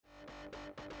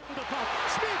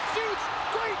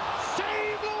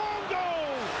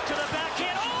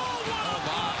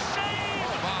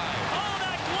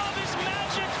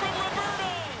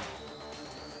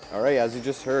as you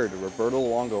just heard, Roberto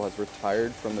Luongo has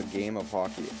retired from the game of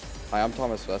hockey. Hi, I'm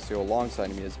Thomas Vesio. Alongside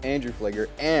me is Andrew Flager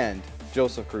and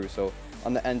Joseph Caruso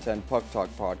on the N10 Puck Talk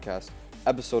podcast,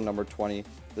 episode number 20.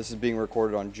 This is being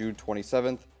recorded on June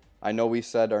 27th. I know we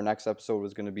said our next episode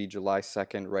was going to be July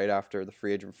 2nd, right after the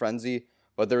free agent frenzy,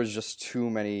 but there was just too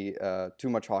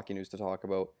much hockey news to talk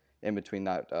about in between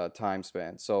that time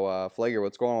span. So, Flager,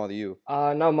 what's going on with you?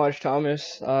 Not much,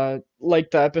 Thomas. Like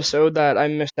the episode that I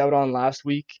missed out on last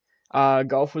week.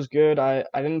 Golf was good. I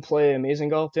didn't play amazing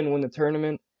golf, didn't win the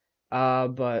tournament.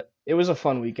 But it was a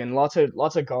fun weekend. Lots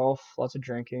of golf, lots of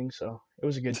drinking, so it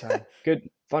was a good time. Good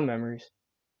fun memories.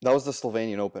 That was the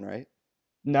Slovenian Open, right?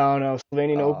 No,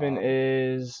 Slovenian Open Um,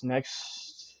 is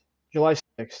next July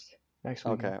 6th, next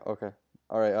weekend. okay.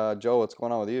 All right, Joe, what's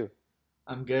going on with you?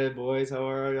 I'm good, boys. How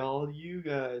are all you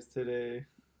guys today?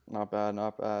 Not bad.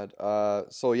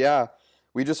 So yeah,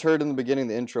 we just heard in the beginning of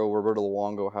the intro, Roberto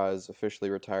Luongo has officially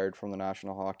retired from the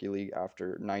National Hockey League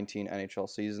after 19 NHL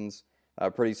seasons.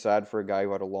 Pretty sad for a guy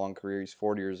who had a long career. He's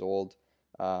 40 years old.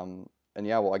 And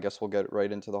yeah, well, I guess we'll get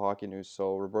right into the hockey news.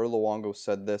 So Roberto Luongo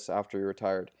said this after he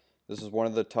retired. This is one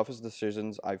of the toughest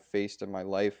decisions I've faced in my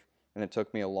life, and it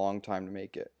took me a long time to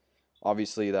make it.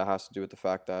 Obviously, that has to do with the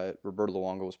fact that Roberto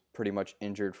Luongo was pretty much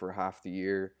injured for half the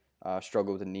year,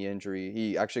 struggled with a knee injury.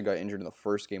 He actually got injured in the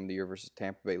first game of the year versus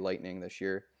Tampa Bay Lightning this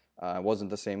year. It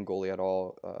wasn't the same goalie at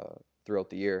all throughout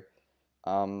the year.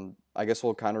 I guess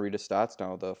we'll kind of read his stats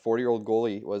now. The 40-year-old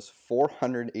goalie was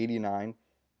 489,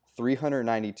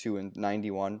 392, and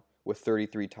 91 with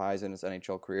 33 ties in his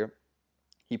NHL career.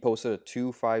 He posted a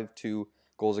 2.52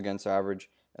 goals against average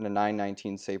and a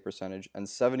 919 save percentage and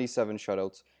 77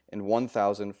 shutouts in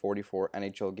 1,044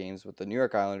 NHL games with the New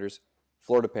York Islanders,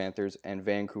 Florida Panthers, and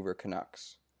Vancouver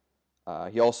Canucks.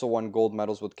 He also won gold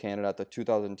medals with Canada at the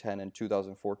 2010 and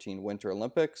 2014 Winter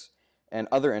Olympics, and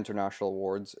other international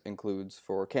awards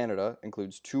for Canada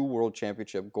includes 2 World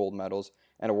Championship gold medals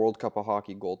and a World Cup of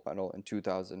Hockey gold medal in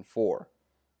 2004.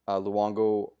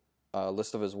 Luongo,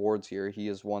 list of his awards here, he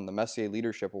has won the Messier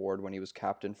Leadership Award when he was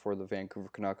captain for the Vancouver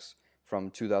Canucks from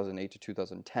 2008 to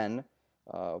 2010.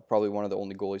 Probably one of the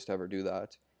only goalies to ever do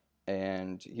that.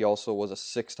 And he also was a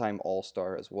 6-time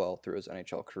All-Star as well through his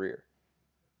NHL career.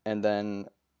 And then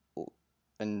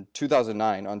in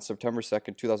 2009, on September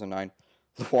 2nd, 2009,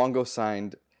 Luongo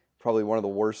signed probably one of the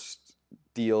worst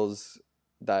deals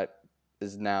that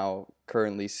is now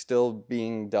currently still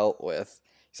being dealt with.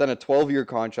 He signed a 12-year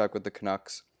contract with the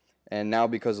Canucks, and now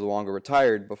because Luongo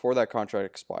retired before that contract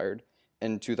expired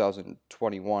in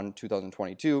 2021,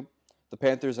 2022, the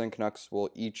Panthers and Canucks will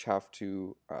each have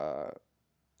to, a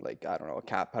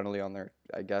cap penalty on their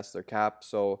cap.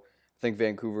 So I think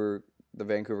the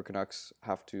Vancouver Canucks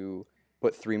have to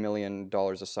put $3 million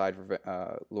aside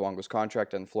for Luongo's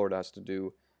contract, and Florida has to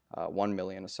do $1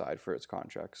 million aside for its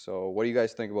contract. So what do you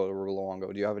guys think about Roberto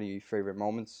Luongo? Do you have any favorite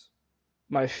moments?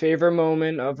 My favorite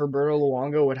moment of Roberto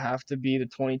Luongo would have to be the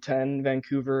 2010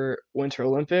 Vancouver Winter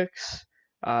Olympics,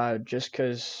 just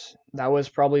because that was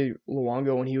probably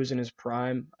Luongo when he was in his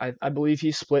prime. I believe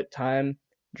he split time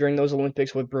during those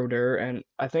Olympics with Brodeur, and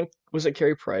I think, was it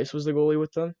Carey Price was the goalie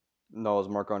with them? No, it was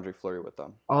Marc-Andre Fleury with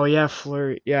them. Oh yeah,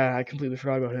 Fleury. Yeah, I completely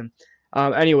forgot about him.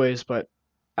 Anyways, but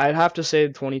I'd have to say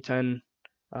the 2010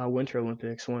 Winter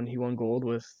Olympics when he won gold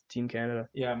with Team Canada.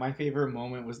 Yeah, my favorite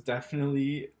moment was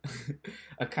definitely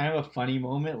a kind of a funny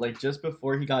moment. Like just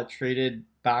before he got traded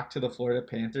back to the Florida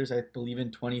Panthers, I believe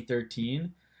in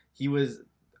 2013,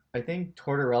 I think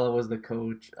Tortorella was the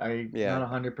coach. I'm Yeah. not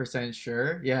 100%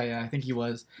 sure. Yeah, I think he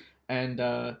was. And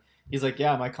he's like,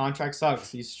 yeah, my contract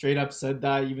sucks. He straight up said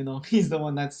that, even though he's the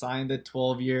one that signed the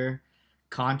 12-year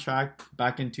contract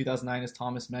back in 2009, as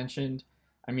Thomas mentioned.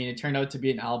 I mean, it turned out to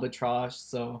be an albatross,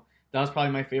 so that was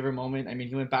probably my favorite moment. I mean,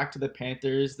 he went back to the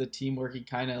Panthers, the team where he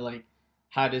kind of like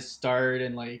had his start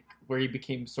and like where he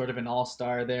became sort of an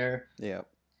all-star there. Yeah.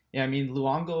 Yeah, I mean,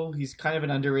 Luongo, he's kind of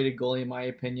an underrated goalie in my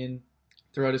opinion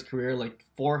throughout his career. Like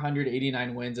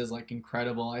 489 wins is like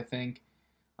incredible, I think.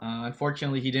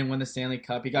 Unfortunately, he didn't win the Stanley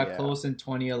Cup. He got close in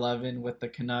 2011 with the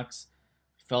Canucks,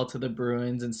 fell to the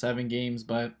Bruins in 7 games,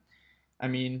 but I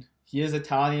mean, he is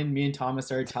Italian. Me and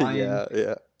Thomas are Italian.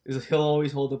 Yeah. He'll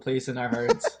always hold a place in our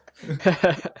hearts.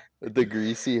 The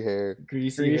greasy hair.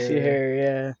 Greasy hair,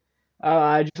 yeah.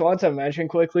 I just want to mention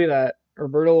quickly that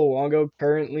Roberto Luongo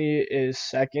currently is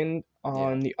second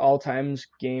on the all-time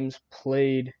games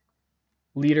played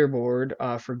leaderboard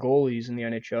for goalies in the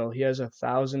NHL. He has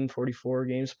 1,044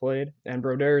 games played, and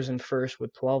Brodeur is in first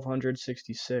with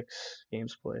 1,266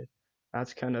 games played.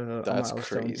 That's kind of a That's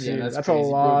milestone crazy. too. Yeah, That's a crazy.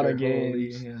 lot Brodeur, of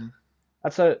games. holy,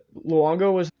 yeah.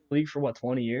 Luongo was in the league for what,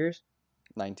 20 years?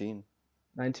 19.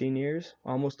 19 years,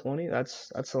 almost 20.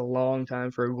 That's a long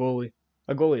time for a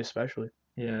goalie especially.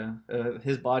 Yeah,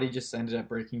 his body just ended up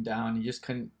breaking down. He just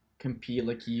couldn't compete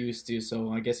like he used to.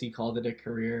 So I guess he called it a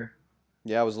career.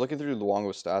 Yeah, I was looking through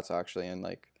Luongo's stats actually, and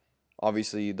like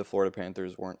obviously the Florida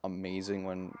Panthers weren't amazing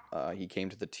when he came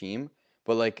to the team,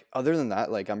 but like other than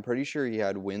that, like I'm pretty sure he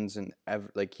had wins in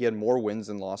like he had more wins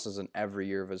than losses in every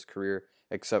year of his career,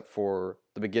 except for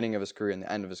the beginning of his career and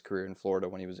the end of his career in Florida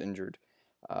when he was injured.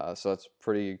 So that's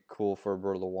pretty cool for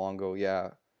Roberto Luongo.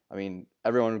 Yeah, I mean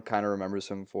everyone kind of remembers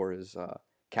him for his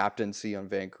captaincy on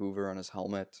Vancouver on his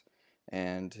helmet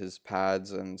and his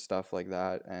pads and stuff like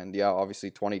that. And yeah,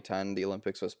 obviously 2010, the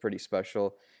Olympics was pretty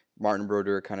special. Martin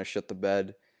Brodeur kind of shit the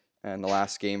bed in the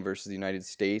last game versus the United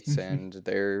States, and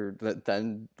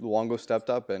then Luongo stepped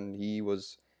up and he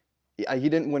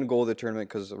didn't win goal of the tournament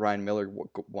because Ryan Miller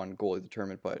won goal of the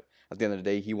tournament, but at the end of the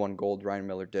day, he won gold. Ryan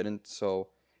Miller didn't. So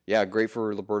yeah, great for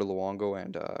Roberto Luongo,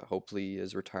 and hopefully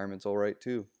his retirement's all right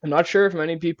too. I'm not sure if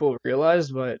many people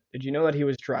realized, but did you know that he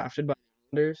was drafted by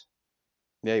the Islanders?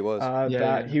 Yeah, he was. Yeah,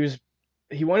 That yeah.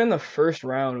 he went in the first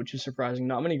round, which is surprising.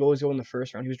 Not many goalies go in the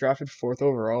first round. He was drafted fourth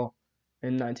overall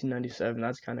in 1997.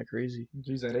 That's kind of crazy.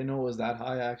 Jeez, I didn't know it was that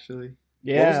high actually.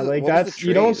 Yeah, like What was the that's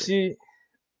you don't trade? see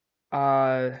uh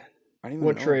I didn't even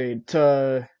what know. trade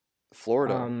to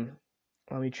Florida. um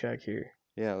let me check here.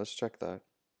 Yeah, let's check that.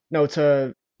 No,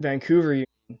 to Vancouver.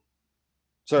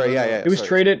 Sorry, yeah, yeah, sorry.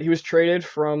 He was traded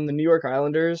from the New York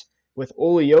Islanders with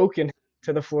Ole Jokin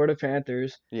to the Florida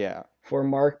Panthers Yeah. for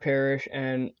Mark Parrish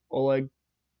and Oleg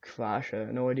Kvasha.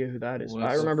 No idea who that is, but What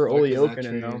I the remember Ole fuck is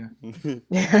that Jokinen though. trade?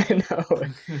 Yeah, I know.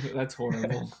 That's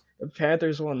horrible. The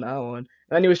Panthers won that one.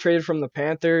 Then he was traded from the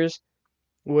Panthers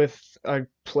with a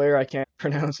player I can't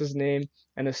pronounce his name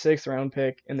and a sixth round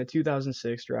pick in the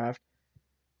 2006 draft,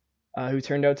 who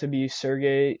turned out to be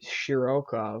Sergei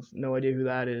Shirokov. No idea who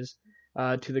that is.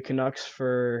 To the Canucks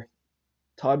for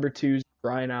Todd Bertuzzi,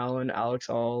 Brian Allen, Alex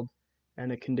Auld,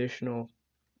 and a conditional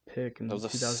pick That in was a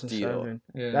steal. 2007.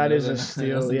 Yeah, That that was is a that's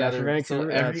steal. Yeah, for another. So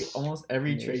Vancouver, that's almost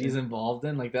every trade he's amazing. involved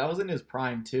in, like that was in his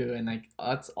prime too, and like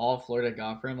that's all Florida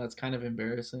got for him. That's kind of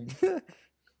embarrassing.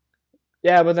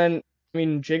 Yeah, but then I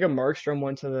mean Jacob Markstrom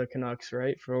went to the Canucks,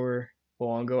 right, for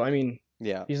Luongo. I mean,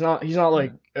 Yeah. he's not Yeah,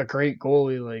 like a great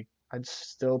goalie. Like I'd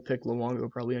still pick Luongo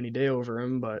probably any day over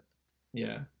him, but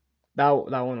yeah, that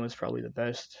one was probably the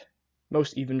best,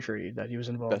 most even trade that he was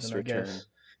involved in, Best I return. guess.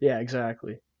 Yeah,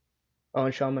 exactly. Oh,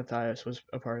 and Sean Matthias was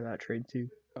a part of that trade too.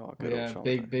 Oh, but good old yeah. Sean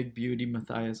Big Matthias. big beauty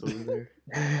Matthias over there.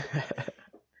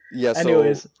 Yeah, so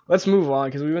Anyways, let's move on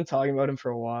because we've been talking about him for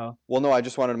a while. well no, I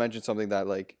just wanted to mention something that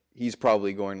like he's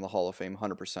probably going to the Hall of Fame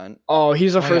 100%. Oh,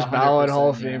 he's a Oh yeah, first ballot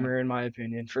Hall 100%. of Yeah, Famer in my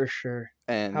opinion, for sure.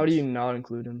 How do And you not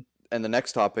include him? and the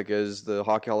next topic is the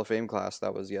Hockey Hall of Fame class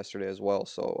that was yesterday as well.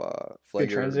 So Good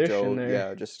Flager, transition Joe, there.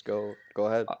 yeah, just go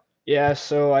ahead. Yeah,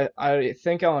 so I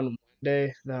think on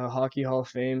Monday the Hockey Hall of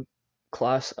Fame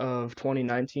class of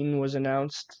 2019 was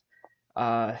announced.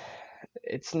 Uh,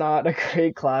 it's not a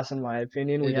great class in my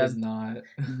opinion. We it have is not.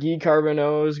 Guy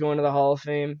Carbonneau is going to the Hall of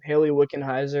Fame, Haley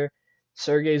Wickenheiser,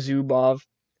 Sergei Zubov,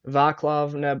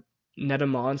 Vaclav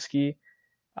Nedomansky,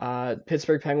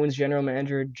 Pittsburgh Penguins general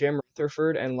manager Jim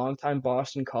Rutherford, and longtime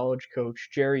Boston College coach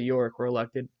Jerry York were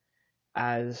elected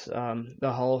as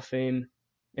the Hall of Fame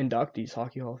inductees,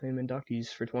 Hockey Hall of Fame inductees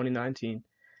for 2019.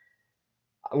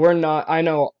 We're not. I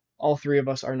know all three of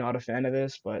us are not a fan of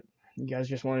this, but you guys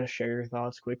just want to share your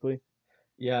thoughts quickly.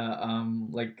 Yeah,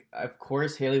 like of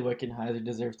course Haley Wickenheiser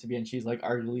deserves to be, and she's like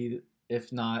arguably,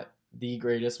 if not the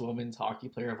greatest women's hockey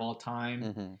player of all time.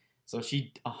 Hmm. So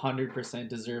she 100%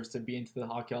 deserves to be into the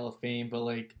Hockey Hall of Fame. But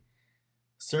like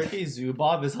Sergei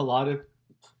Zubov is a lot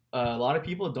of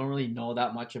people don't really know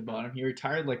that much about him. He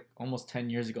retired like almost 10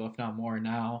 years ago, if not more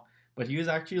now. But he was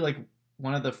actually like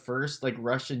one of the first like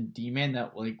Russian D-men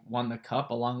that like won the cup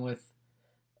along with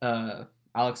uh,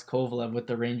 Alex Kovalev with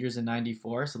the Rangers in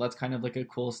 '94. So that's kind of like a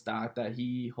cool stat that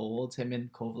he holds. Him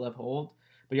and Kovalev hold.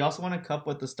 But he also won a cup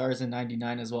with the Stars in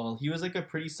 '99 as well. He was like a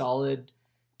pretty solid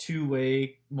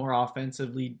two-way, more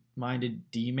offensively minded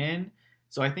D-man.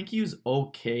 So I think he was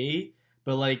okay.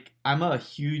 But like I'm a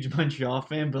huge Montreal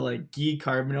fan, but like Guy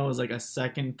Carbonneau is like a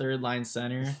second, third line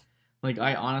center. Like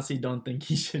I honestly don't think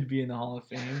he should be in the Hall of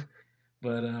Fame.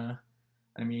 But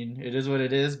I mean, it is what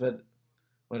it is. But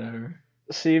whatever.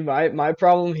 See, my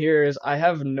problem here is I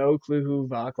have no clue who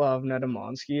Vaclav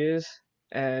Nedomansky is,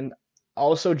 and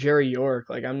also Jerry York.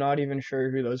 Like I'm not even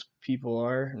sure who those people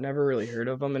are. Never really heard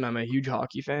of them, and I'm a huge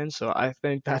hockey fan, so I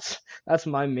think that's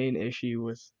my main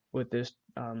issue with this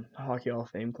Hockey Hall of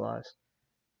Fame class.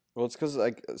 Well, it's because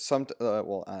like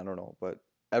well, I don't know, but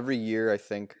every year I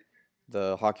think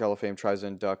the Hockey Hall of Fame tries to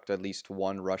induct at least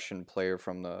one Russian player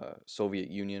from the Soviet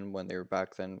Union when they were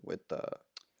back then with the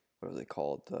what are they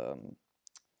called? The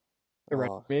Red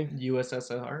Oh, Army.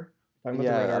 USSR. Talking about the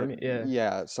Red yeah, Army. Yeah.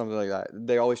 yeah, something like that.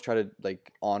 They always try to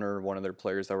like honor one of their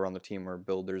players that were on the team or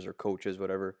builders or coaches,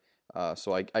 whatever.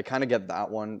 So I kind of get that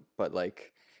one, but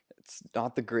like it's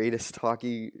not the greatest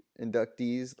hockey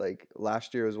inductees. Like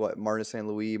last year was what Martin St.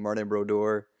 Louis, Martin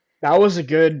Brodeur. That was a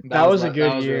good. That was a That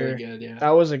good was really year. good. Yeah. That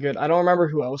was a good. I don't remember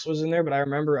who else was in there, but I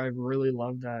remember I really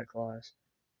loved that class.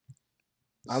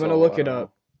 I'm gonna So look I it don't up.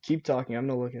 know. Keep talking. I'm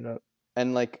gonna look it up.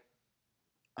 And like,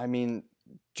 I mean,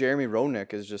 Jeremy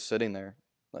Roenick is just sitting there.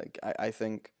 Like I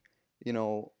think, you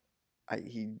know,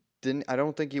 he didn't. I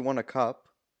don't think he won a cup,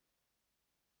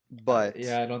 but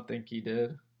Yeah, I don't think he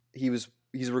did. he's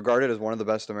regarded as one of the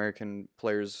best American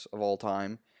players of all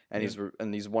time, and Yeah.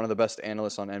 he's one of the best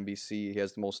analysts on NBC. He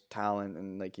has the most talent,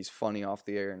 and like he's funny off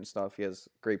the air and stuff. He has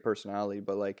great personality,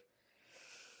 but like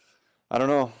I don't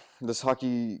know, this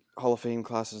Hockey Hall of Fame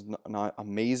class is not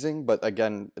amazing, but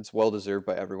again, it's well deserved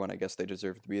by everyone. I guess they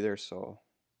deserve to be there. So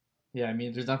Yeah, I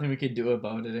mean, there's nothing we could do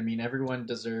about it. I mean, everyone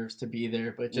deserves to be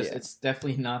there, but just yeah, it's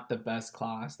definitely not the best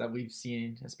class that we've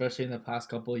seen, especially in the past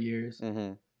couple of years.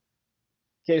 mm-hmm.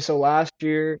 Okay, so last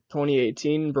year,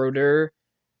 2018, Brodeur,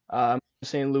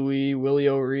 St. Louis, Willie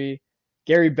O'Ree,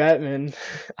 Gary Bettman,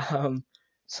 um,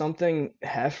 something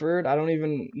Hefford. I don't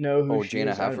even know who Oh, she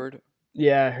Jana is. Hefford.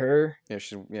 Yeah, her,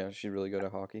 She's really good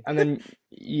at hockey. and then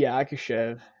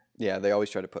Yakushev. Yeah, they always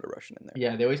try to put a Russian in there.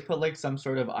 Yeah, they always put like some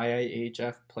sort of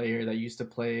IIHF player that used to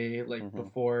play like Mm-hmm.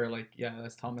 before, like yeah,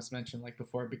 as Thomas mentioned, like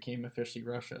before it became officially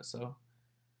Russia. So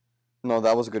No,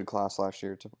 that was a good class last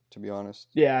year, to be honest.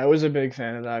 Yeah, I was a big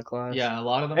fan of that class. yeah, a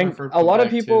lot of them are And for Quebec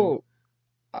too.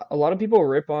 a lot of people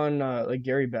rip on like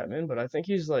Gary Bettman, but I think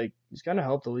he's kind of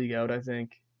helped the league out. I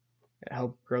think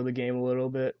helped grow the game a little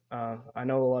bit. I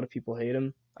know a lot of people hate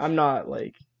him. I'm not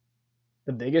like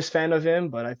the biggest fan of him,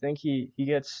 but I think he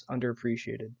gets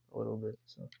underappreciated a little bit.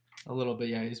 So A little bit,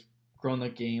 yeah. He's grown the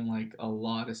game like a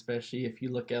lot, especially if you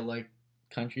look at like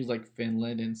countries like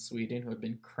Finland and Sweden who have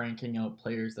been cranking out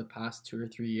players the past 2 or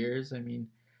 3 years. I mean,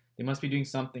 they must be doing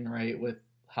something right with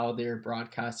how they're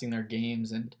broadcasting their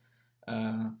games and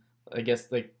uh, I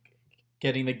guess like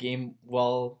getting the game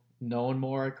well known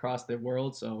more across the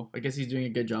world. So I guess he's doing a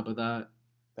good job of that.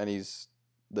 And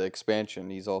the expansion.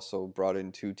 He's also brought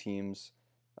in two teams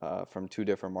from two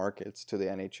different markets to the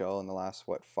NHL in the last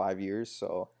 5 years.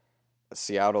 So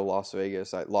Seattle, Las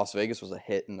Vegas. Las Vegas was a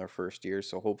hit in their first year,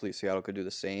 so hopefully Seattle could do the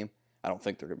same. I don't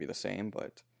think they're gonna be the same,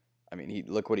 but I mean, he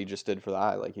look what he just did for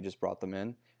that. Like he just brought them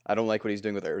in. I don't like what he's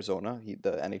doing with Arizona.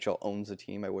 The NHL owns the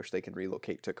team. I wish they could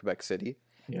relocate to Quebec City.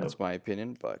 Yep. That's my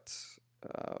opinion, but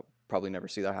probably never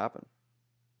see that happen.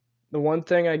 the one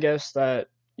thing I guess that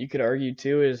you could argue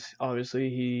too is obviously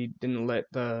he didn't let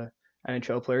the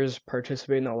NHL players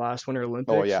participate in the last Winter Oh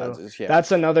Olympics. yeah,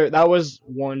 So yeah. that was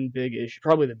one big issue,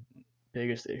 probably the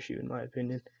biggest issue in my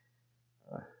opinion,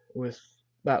 with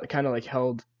that kind of like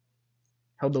held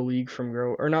the league from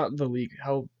grow or not the league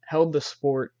held the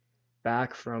sport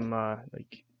back from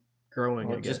like growing,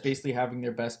 Or I just guess. basically having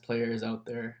their best players out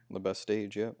there. The best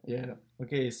stage, yeah. Yeah.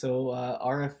 Okay, so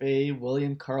RFA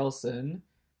William Carlson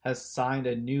has signed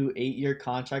a new 8-year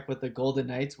contract with the Golden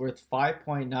Knights worth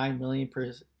 5.9 million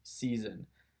per season.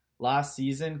 Last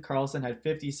season, Carlson had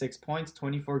 56 points,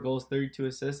 24 goals, 32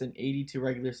 assists in 82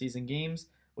 regular season games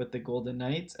with the Golden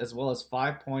Knights, as well as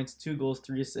 5 points, 2 goals,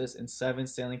 3 assists in 7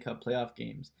 Stanley Cup playoff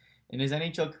games. In his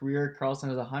NHL career, Carlson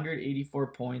has 184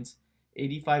 points,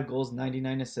 85 goals,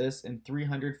 99 assists in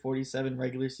 347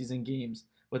 regular season games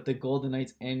with the Golden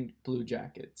Knights and Blue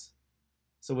Jackets.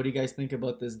 So what do you guys think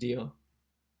about this deal?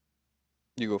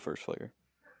 You go first, Flair.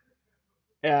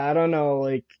 Yeah, I don't know.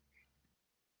 Like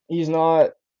he's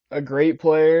not a great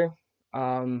player.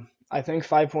 I think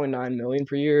 5.9 million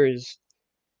per year is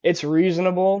it's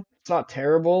reasonable. It's not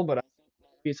terrible, but I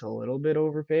think it's a little bit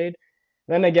overpaid.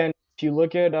 Then again, if you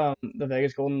look at the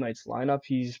Vegas Golden Knights lineup,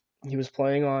 he was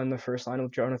playing on the first line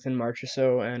with Jonathan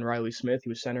Marchessault and Riley Smith. He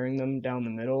was centering them down the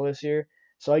middle this year.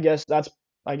 So I guess that's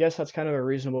kind of a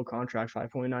reasonable contract,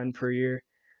 5.9 per year,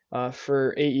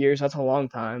 for 8 years. That's a long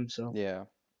time. So Yeah.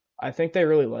 I think they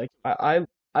really like. I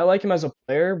like him as a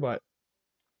player, but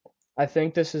I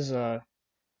think this is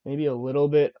maybe a little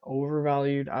bit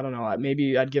overvalued. I don't know.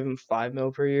 Maybe I'd give him 5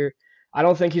 mil per year. I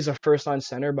don't think he's a first line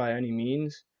center by any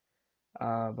means.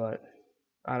 But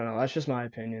I don't know. That's just my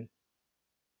opinion.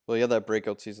 Well, he had that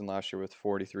breakout season last year with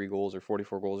 43 goals or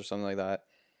 44 goals or something like that.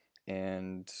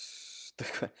 And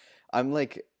I'm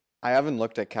like, I haven't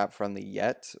looked at cap friendly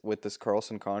yet with this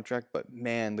Carlson contract, but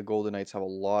man, the Golden Knights have a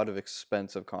lot of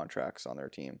expensive contracts on their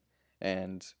team.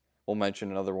 and we'll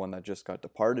mention another one that just got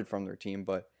departed from their team.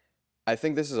 But I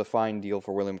think this is a fine deal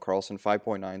for William Karlsson.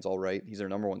 5.9 is all right. He's their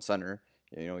number one center.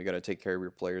 You know, you got to take care of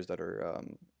your players that are,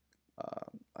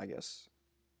 I guess,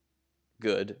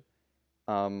 good.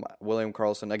 William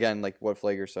Karlsson, again, like what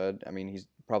Flager said, I mean, he's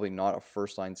probably not a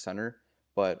first-line center,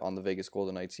 but on the Vegas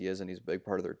Golden Knights he is, and he's a big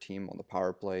part of their team on the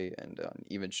power play and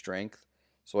even strength.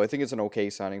 So I think it's an okay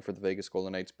signing for the Vegas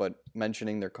Golden Knights, but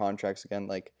mentioning their contracts again,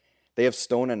 like they have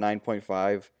Stone at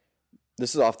 9.5.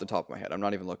 This is off the top of my head. I'm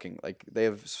not even looking. Like they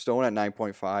have Stone at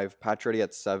 9.5, Pacioretty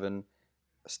at 7,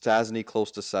 Stasny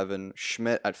close to 7,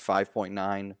 Schmidt at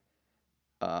 5.9,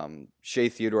 Shea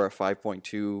Theodore at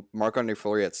 5.2, Marc-Andre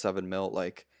Fleury at 7 mil.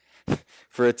 Like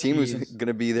for a team who's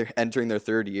gonna be there entering their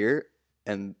third year,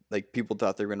 and like people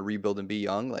thought they were gonna rebuild and be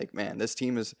young. Like man, this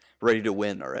team is ready to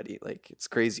win already. Like it's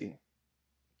crazy.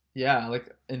 Yeah, like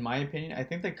in my opinion, I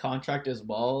think the contract as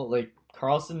well, like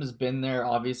Carlson has been there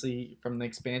obviously from the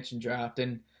expansion draft,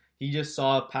 and he just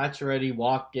saw Pacioretty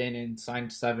walk in and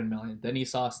signed 7 million. Then he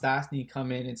saw Stastny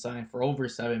come in and sign for over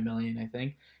 7 million, I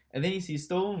think. And then you see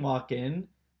Stone walk in.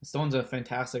 Stone's a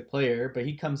fantastic player, but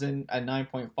he comes in at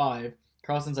 9.5.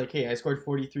 Carlson's like, hey, I scored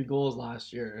 43 goals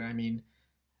last year. I mean,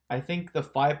 I think the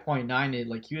 5.9,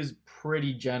 like he was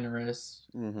pretty generous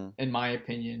in my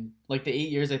opinion. Like the 8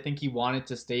 years, I think he wanted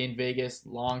to stay in Vegas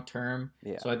long term.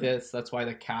 Yeah. So I guess that's why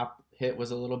the cap hit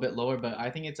was a little bit lower. But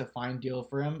I think it's a fine deal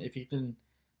for him if he can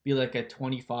be like a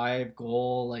 25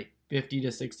 goal, like 50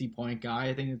 to 60 point guy.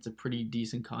 I think it's a pretty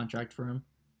decent contract for him.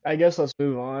 I guess let's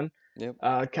move on. Yep.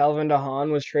 Calvin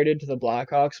DeHaan was traded to the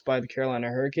Blackhawks by the Carolina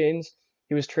Hurricanes.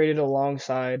 He was traded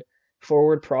alongside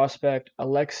forward prospect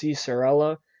Alexi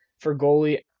Sorella for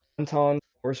goalie Anton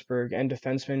Forsberg and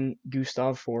defenseman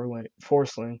Gustav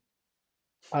Forsling.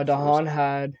 DeHaan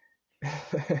had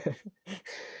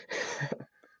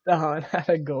DeHaan had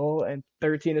a goal and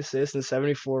 13 assists in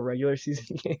 74 regular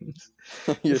season games.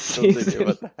 You're still thinking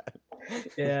about that.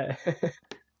 Yeah.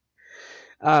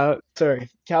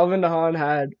 Calvin DeHaan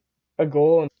had a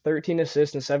goal and 13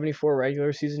 assists in 74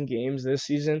 regular season games this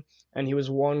season, and he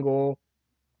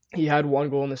had one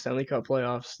goal in the Stanley Cup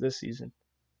playoffs this season.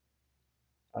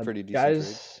 Pretty decent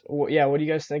guys. Yeah, what do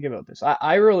you guys think about this?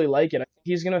 I really like it. I think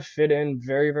he's gonna fit in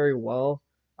very, very well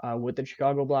with the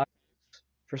Chicago Blackhawks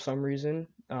for some reason.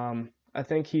 I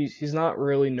think he's not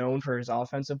really known for his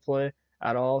offensive play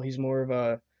at all. He's more of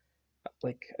a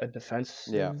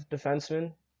defensive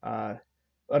defenseman.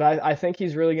 But I think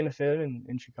he's really going to fit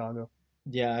in Chicago.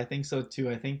 Yeah, I think so too.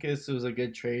 I think this was a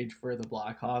good trade for the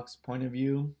Blackhawks' point of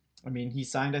view. I mean,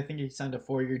 I think he signed a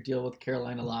 4-year deal with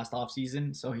Carolina last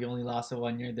offseason, so he only lasted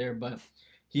 1 year there. But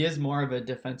he is more of a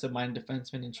defensive-minded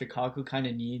defenseman, and Chicago kind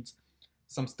of needs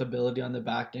some stability on the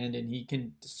back end, and he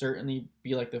can certainly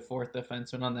be like the fourth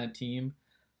defenseman on that team.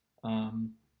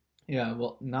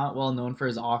 Not well known for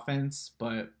his offense,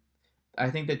 but I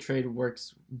think the trade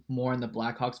works more in the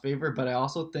Blackhawks' favor, but I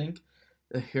also think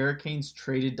the Hurricanes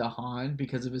traded DeHaan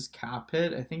because of his cap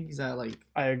hit. I think he's at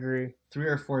I agree, 3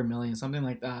 or 4 million, something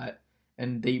like that,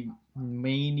 and they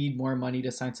may need more money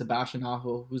to sign Sebastian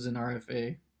Aho, who's an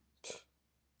RFA.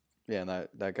 Yeah, and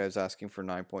that guy's asking for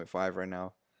 9.5 right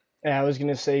now. Yeah, I was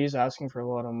gonna say he's asking for a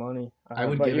lot of money. I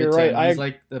would give it to him. He's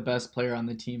like the best player on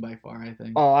the team by far, I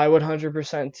think. Oh, I would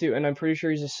 100% too, and I'm pretty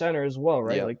sure he's a center as well,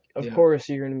 right? Yeah. Of course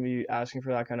you're gonna be asking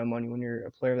for that kind of money when you're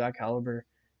a player of that caliber,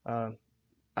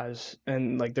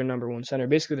 their number one center,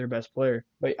 basically their best player.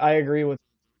 But I agree with.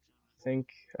 I think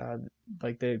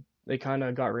they kind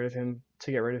of got rid of him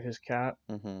to get rid of his cap.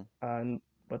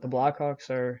 But the Blackhawks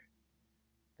are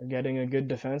getting a good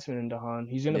defenseman in DeHaan.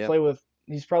 He's gonna play with.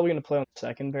 He's probably gonna play on the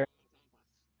second pair.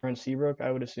 Brent Seabrook,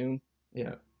 I would assume.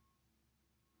 Yeah.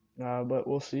 But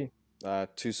we'll see.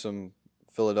 To some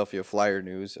Philadelphia Flyer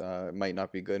news. It might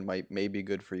not be good, may be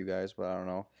good for you guys, but I don't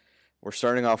know. We're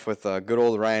starting off with good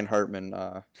old Ryan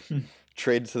Hartman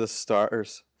traded to the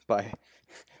Stars from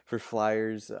the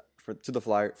Flyers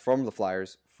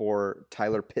for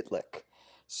Tyler Pitlick.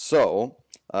 So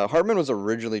Hartman was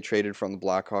originally traded from the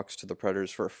Blackhawks to the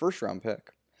Predators for a first-round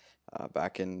pick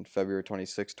back in February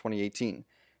 26, 2018.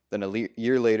 Then a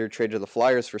year later, traded to the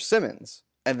Flyers for Simmons,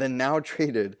 and then now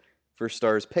traded for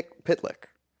Stars Pitlick.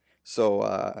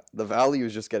 So the value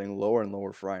is just getting lower and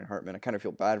lower for Ryan Hartman. I kind of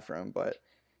feel bad for him, but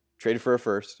traded for a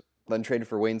first, then traded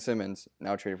for Wayne Simmons,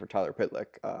 now traded for Tyler Pitlick.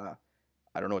 I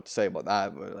don't know what to say about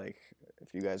that, but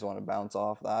if you guys want to bounce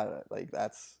off that,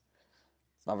 it's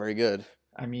not very good.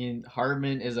 I mean,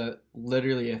 Hartman is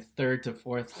literally a third to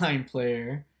fourth line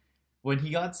player. When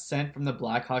he got sent from the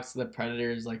Blackhawks to the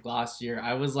Predators last year,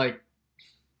 I was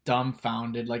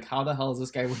dumbfounded. How the hell is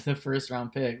this guy with a first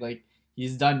round pick?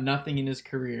 He's done nothing in his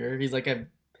career. He's a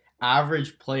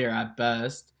average player at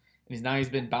best, and he's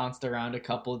been bounced around a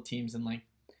couple of teams, and like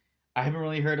I haven't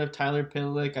really heard of Tyler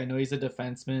Pitlick. I know he's a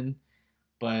defenseman,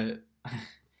 but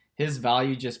his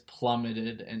value just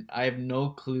plummeted, and I have no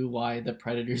clue why the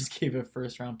Predators gave a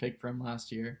first round pick for him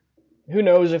last year. Who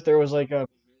knows if there was like a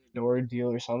door deal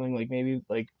or something? Like maybe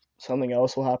like something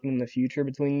else will happen in the future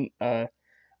between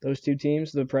those two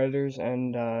teams, the Predators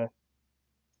and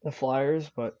the Flyers.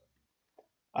 But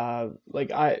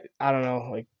like I don't know.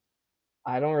 Like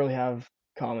I don't really have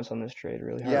comments on this trade.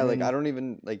 Really, Yeah, like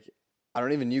Hartman. I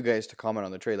don't even you guys to comment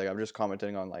on the trade. Like I'm just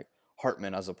commenting on like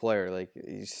Hartman as a player. Like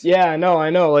he's Yeah, no, I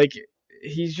know. Like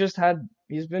he's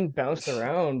been bounced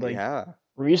around like yeah.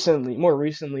 recently, more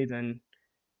recently than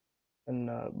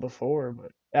before.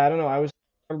 But yeah, I don't know.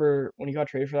 Remember when he got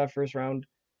traded for that first round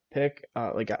pick.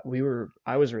 I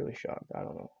was really shocked. I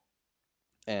don't know.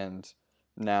 And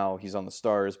now he's on the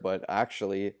Stars, but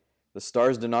actually the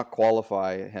Stars did not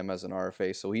qualify him as an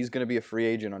RFA, so he's going to be a free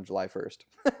agent on July 1st.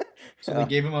 So they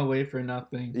gave him away for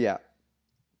nothing. Yeah.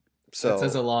 That says a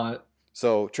So lot.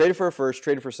 so traded for a first,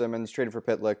 traded for Simmons, traded for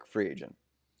Pitlick, free agent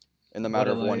in the What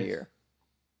matter a of 1 life. year.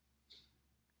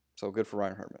 So good for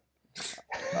Ryan Hartman.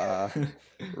 Uh,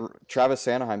 Travis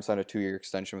Sanheim signed a 2-year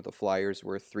extension with the Flyers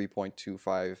worth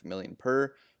 $3.25 million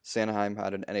per. Sanheim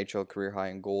had an NHL career high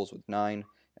in goals with 9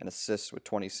 and assists with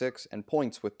 26 and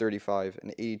points with 35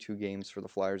 in 82 games for the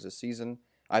Flyers this season.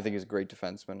 I think he's a great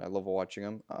defenseman. I love watching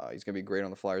him. He's going to be great on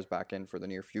the Flyers back end for the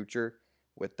near future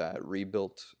with that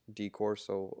rebuilt decor.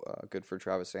 So good for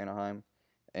Travis Sanheim.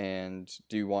 And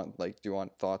do you want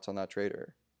thoughts on that trade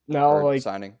Now, or like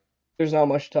signing? there's not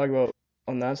much to talk about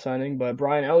on that signing, but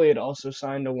Brian Elliott also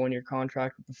signed a 1 year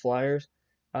contract with the Flyers.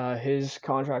 His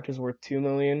contract is worth 2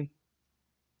 million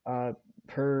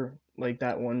per like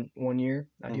that one year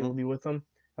that he Mm-hmm. will be with them.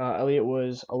 Elliott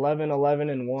was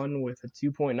 11-11-1 with a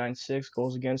 2.96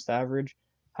 goals against average,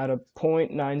 had a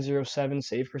 .907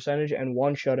 save percentage, and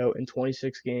one shutout in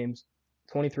 26 games.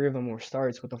 23 of them were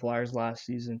starts with the Flyers last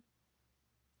season.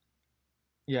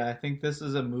 Yeah, I think this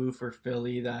is a move for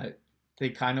Philly that they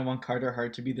kind of want Carter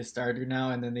Hart to be the starter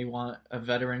now, and then they want a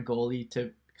veteran goalie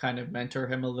to kind of mentor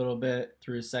him a little bit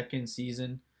through his second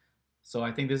season. So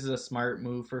I think this is a smart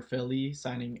move for Philly,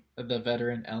 signing the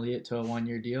veteran Elliott to a 1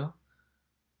 year deal.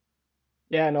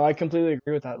 Yeah, no, I completely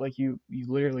agree with that. Like you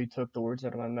literally took the words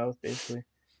out of my mouth, basically.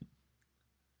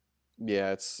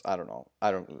 Yeah, it's I don't know.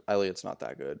 Elliott's not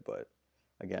that good, but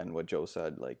again, what Joe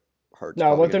said, like Hart's No,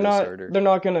 probably but gonna be the starter.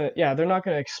 they're not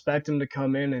gonna expect him to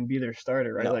come in and be their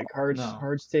starter, right? No. Like No.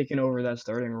 Hart's taking over that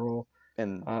starting role.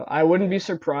 And I wouldn't be yeah.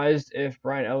 surprised if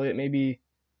Brian Elliott maybe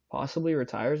possibly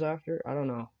retires after. I don't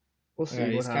know. We'll Yeah, see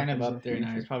what he's kind of happens in the up there now.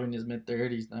 He's future. probably in his mid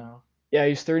 30s now. Yeah,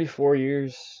 he's 34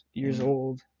 years Mhm.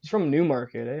 old. He's from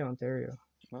Newmarket, Ontario,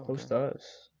 Oh, close okay. to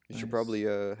us. He should Nice. probably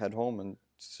head home and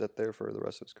sit there for the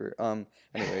rest of his career.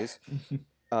 Anyways,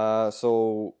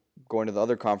 so going to the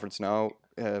other conference now,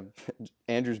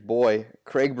 Andrew's boy,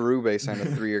 Craig Berube signed a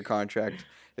 3-year contract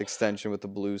extension with the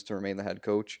Blues to remain the head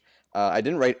coach. I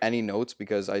didn't write any notes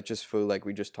because I just feel like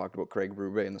we just talked about Craig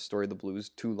Berube and the story of the Blues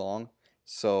too long.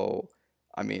 So,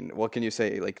 I mean, what can you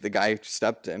say? Like the guy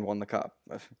stepped and won the cup.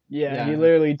 Yeah, he Yeah,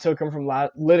 literally took him from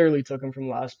last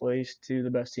place to the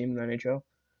best team in the NHL.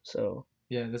 So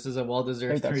yeah, this is a I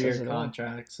well-deserved think that 3 year says it all.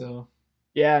 contract. So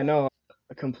Yeah, no,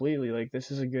 completely. Like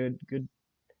this is a good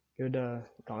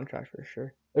contract for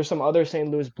sure. There's some other St.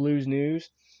 Louis Blues news.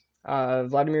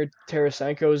 Vladimir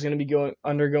Tarasenko is going to be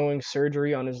undergoing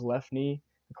surgery on his left knee,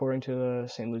 according to the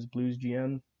St. Louis Blues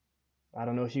GM. I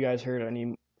don't know if you guys heard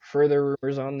any further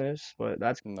rumors on this, but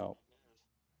that's No.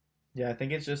 yeah, I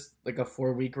think it's just like a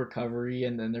 4 week recovery,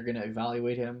 and then they're gonna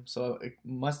evaluate him. So it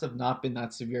must have not been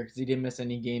that severe because he didn't miss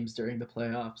any games during the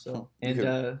playoffs. So and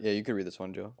You could read this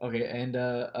one, Joe. okay, and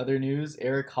other news: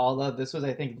 Eric Holla. This was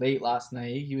I think late last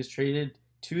night. He was traded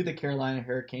to the Carolina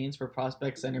Hurricanes for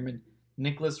prospect centerman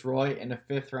Nicholas Roy and a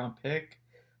 5th round pick.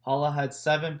 Holla had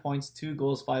 7 points, 2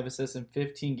 goals, 5 assists in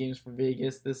 15 games for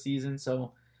Vegas this season.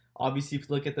 So obviously, if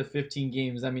you look at the 15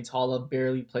 games, that means Holla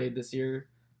barely played this year.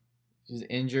 He was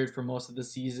injured for most of the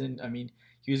season. I mean,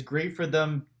 he was great for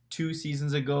them 2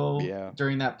 seasons ago Yeah.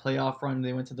 during that playoff run.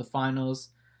 They went to the finals.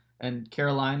 And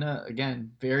Carolina,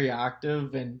 again, very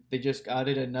active, and they just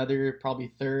added another probably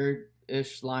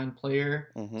third-ish line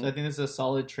player. Mm-hmm. So I think this is a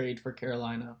solid trade for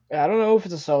Carolina. I don't know if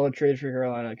it's a solid trade for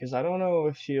Carolina because I don't know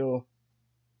if he'll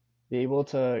be able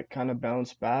to kind of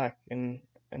bounce back and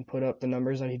put up the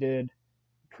numbers that he did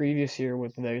previous year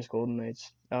with the Vegas Golden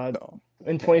Knights. No.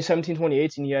 In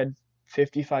 2017-2018, he had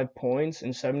 55 points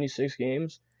in 76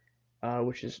 games,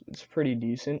 which is it's pretty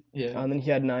decent. Yeah. And then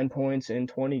he had 9 points in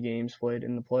 20 games played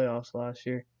in the playoffs last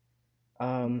year.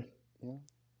 Um, Yeah.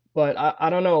 but I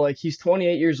don't know. Like he's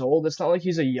 28 years old. It's not like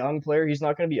he's a young player. He's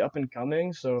not going to be up and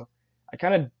coming. So I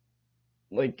kind of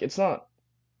like it's not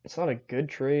a good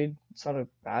trade. It's not a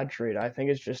bad trade. I think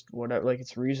it's just whatever. Like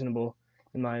it's reasonable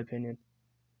in my opinion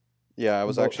Yeah,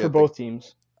 for both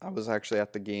teams. I was actually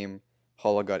at the game.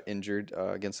 Hulla got injured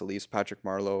against the Leafs. Patrick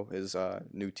Marleau, his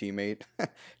new teammate,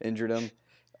 injured him.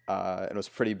 And it was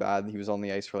pretty bad. He was on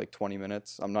the ice for like 20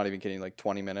 minutes. I'm not even kidding, like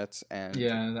 20 minutes, and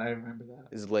Yeah, I remember that.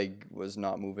 his leg was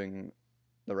not moving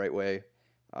the right way.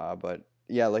 But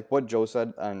yeah, like what Joe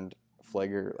said and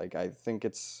Flegger, like I think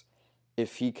it's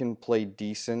if he can play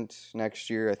decent next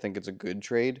year, I think it's a good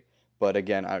trade. But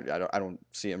again, I don't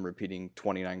see him repeating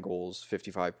 29 goals,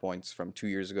 55 points from 2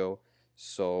 years ago.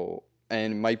 So,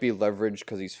 and it might be leveraged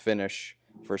because he's Finnish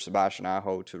for Sebastian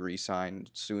Aho to re-sign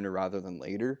sooner rather than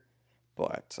later.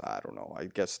 But I don't know. I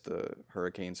guess the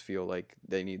Hurricanes feel like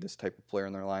they need this type of player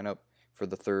in their lineup for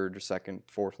the third, second,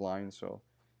 fourth line. So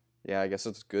yeah, I guess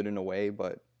it's good in a way.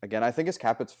 But again, I think his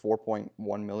cap it's 4.1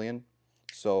 million.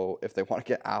 So if they want to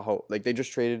get Aho, like they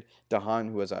just traded Dahan,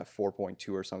 who was at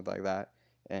 4.2 or something like that,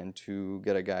 and to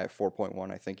get a guy at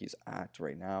 4.1, I think he's at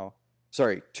right now.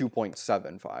 Sorry,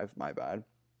 2.75. My bad.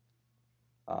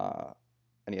 Uh,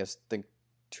 and he has I think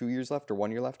 2 years left or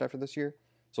 1 year left after this year.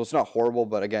 So it's not horrible,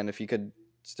 but again, if he could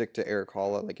stick to Eric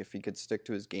Holla, like if he could stick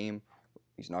to his game,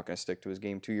 he's not going to stick to his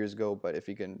game 2 years ago. But if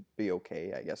he can be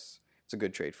okay, I guess it's a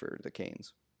good trade for the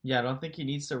Canes. Yeah, I don't think he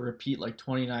needs to repeat like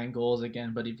 29 goals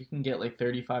again, but if you can get like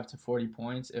 35 to 40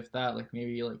 points, if that, like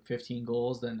maybe like 15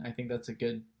 goals, then I think that's a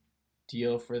good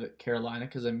deal for the Carolina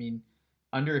because I mean,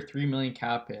 under 3 million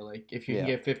cap hit, like if you can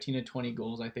Yeah. get 15 to 20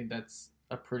 goals, I think that's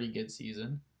a pretty good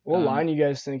season. What Um, line you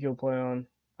guys think he'll play on?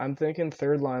 I'm thinking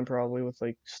third line probably with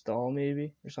like Stahl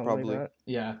maybe or something like Probably. that.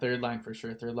 yeah, third line for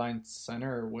sure. Third line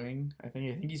center or wing. I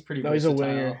think he's pretty No, he's a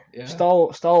winger. versatile.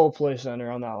 Yeah. Stahl will play center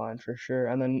on that line for sure,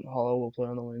 and then Hollow will play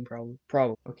on the wing probably.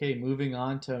 Probably. Okay, moving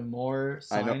on to more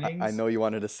I signings. know you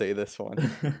wanted to say this one.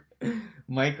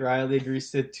 Mike Riley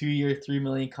agrees to a 2 year, $3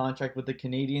 million contract with the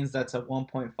Canadians. That's a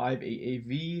 1.5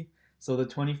 AAV. So the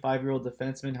 25-year-old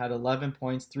defenseman had 11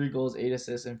 points, 3 goals, 8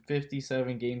 assists, in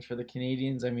 57 games for the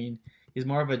Canadians. I mean, he's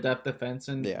more of a depth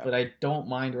defenseman, Yeah. but I don't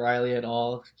mind Riley at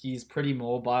all. He's pretty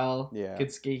mobile. Yeah.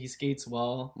 Could skate. He skates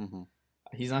well. Mm-hmm.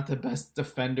 He's not the best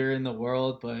defender in the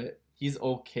world, but he's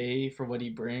okay for what he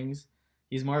brings.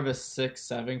 He's more of a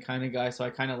 6'7" kind of guy, so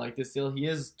I kind of like this deal. He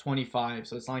is 25,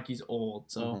 so it's not like he's old.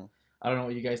 So Mm-hmm. I don't know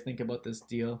what you guys think about this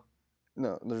deal.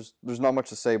 No, there's not much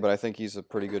to say, but I think he's a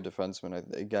pretty good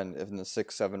defenseman. Again, in the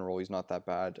 6'7" role, he's not that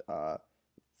bad.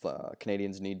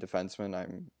 Canadians need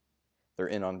defensemen. They're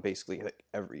in on basically like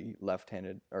every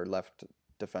left-handed or left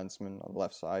defenseman on the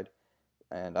left side.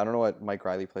 And I don't know what Mike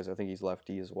Riley plays. I think he's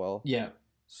lefty as well. Yeah,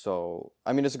 So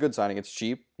I mean, it's a good signing. It's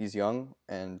cheap. He's young,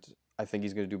 and I think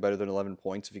he's going to do better than 11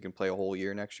 points if he can play a whole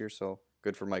year next year. So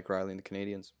good for Mike Riley and the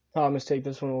Canadians. Thomas, take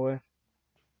this one away.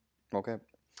 Okay.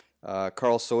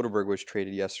 Carl Soderberg was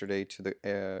traded yesterday to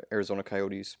the Arizona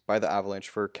Coyotes by the Avalanche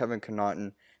for Kevin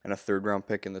Connauton and a third-round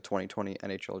pick in the 2020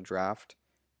 NHL Draft.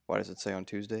 Why does it say on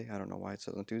Tuesday? I don't know why it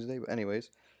says on Tuesday, but anyways,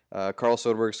 Carl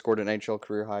Soderberg scored an NHL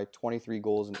career high 23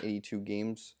 goals in 82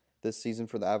 games this season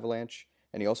for the Avalanche,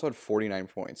 and he also had 49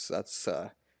 points. That's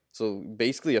so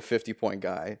basically a 50-point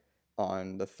guy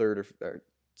on the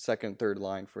second, third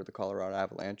line for the Colorado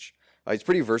Avalanche. He's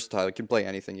pretty versatile. He can play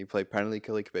anything. He can play penalty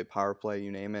kill. He can play power play.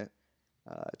 You name it.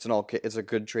 It's a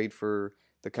good trade for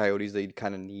the Coyotes. They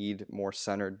kind of need more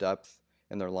center depth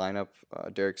in their lineup.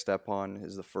 Derek Stepan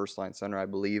is the first line center, I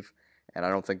believe, and I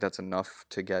don't think that's enough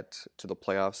to get to the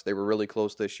playoffs. They were really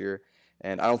close this year,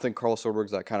 and I don't think Carl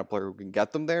Soderberg's that kind of player who can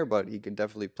get them there, but he can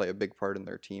definitely play a big part in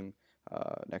their team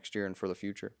next year and for the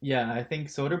future. yeah. I think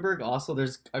Soderberg also.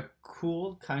 There's a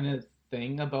cool kind of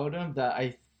thing about him that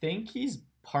I think he's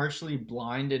partially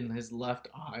blind in his left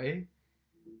eye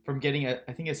from getting I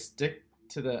think a stick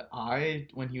to the eye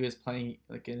when he was playing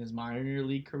like in his minor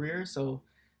league career. So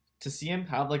to see him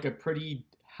have like a pretty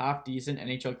half decent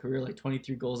NHL career, like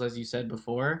 23 goals as you said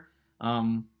before, I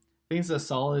think it's a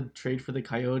solid trade for the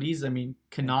Coyotes. I mean,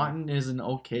 Connauton is an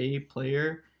okay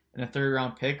player and a third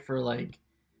round pick for like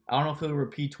I don't know if he'll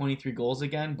repeat 23 goals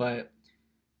again, but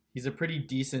he's a pretty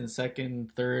decent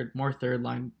second, third, more third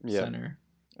line Yeah. center.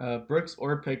 Brooks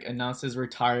Orpik announced his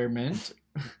retirement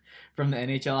from the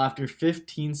NHL after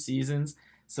 15 seasons.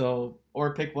 So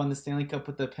Orpik won the Stanley Cup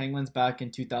with the Penguins back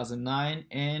in 2009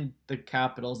 and the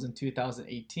Capitals in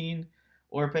 2018.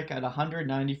 Orpik had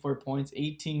 194 points,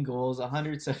 18 goals,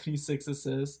 176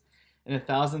 assists, in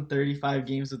 1,035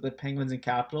 games with the Penguins and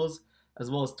Capitals,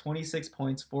 as well as 26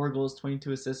 points, 4 goals,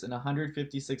 22 assists, and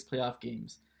 156 playoff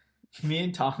games. Me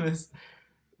and Thomas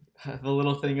have a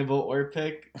little thing about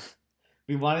Orpik.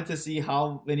 We wanted to see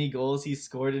how many goals he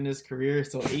scored in his career.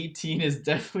 So 18 is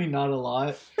definitely not a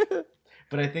lot.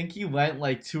 But I think he went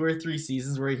like 2 or 3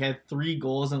 seasons where he had 3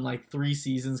 goals in like 3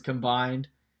 seasons combined.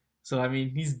 So I mean,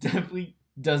 he's definitely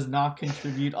does not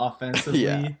contribute offensively.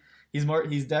 Yeah. He's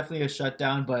definitely a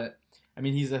shutdown, but I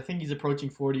mean I think he's approaching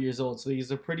 40 years old, so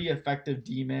he's a pretty effective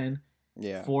D man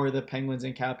Yeah. for the Penguins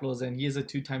and Capitals, and he is a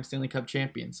 2-time Stanley Cup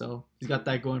champion, so he's got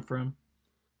that going for him.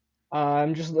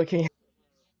 I'm just looking at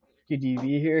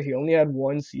DB here. He only had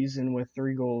one season with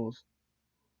 3 goals.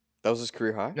 That was his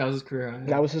career high? That was his career high.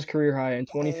 That was his career high in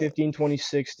 2015,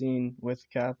 2016 with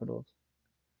Capitals.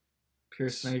 Pure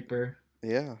sniper.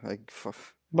 Yeah.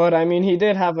 But I mean, he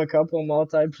did have a couple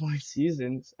multi-point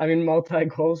seasons. I mean,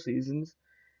 multi-goal seasons.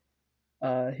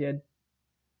 He had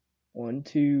 1,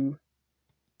 2,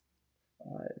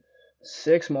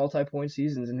 6 multi-point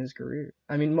seasons in his career.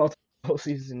 I mean, multiple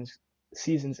seasons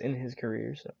in his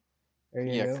career. So there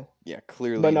you go. Yeah,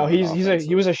 clearly. But no, not an he was a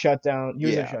offensive. shutdown. He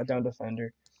was a Yeah. shutdown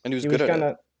defender. And he was He good was at kind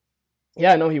it. of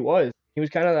yeah, no, he was. He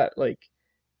was kind of that like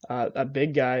that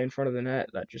big guy in front of the net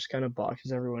that just kind of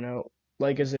boxes everyone out.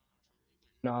 Like as if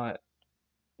not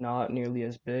nearly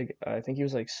as big. I think he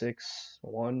was like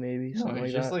 6'1", maybe No, something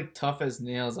he's like just that. like tough as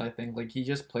nails, I think. Like he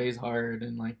just plays hard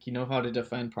and like he knows how to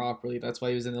defend properly. That's why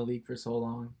he was in the league for so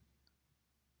long.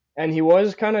 And he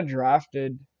was kind of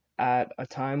drafted at a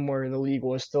time where the league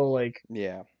was still like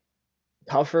Yeah.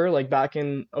 tougher, like back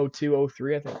in 02,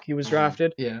 03, I think he was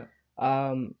drafted. Yeah.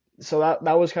 So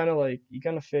that was kind of like he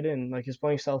kind of fit in, like his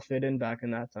playing style fit in back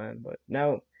in that time. But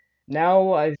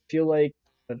now I feel like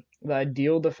the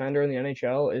ideal defender in the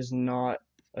NHL is not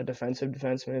a defensive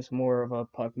defenseman. It's more of a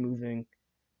puck moving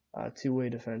two-way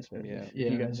defenseman. Yeah.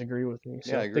 If you guys agree with me.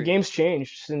 So Yeah, I the agree. game's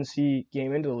changed since he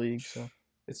came into the league. So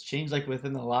It's changed like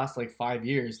within the last like 5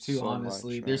 years too, So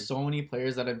honestly. much, There's man. so many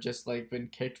players that have just like been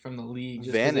kicked from the league.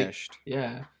 Just 'cause Vanished.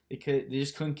 they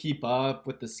just couldn't keep up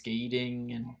with the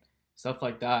skating and stuff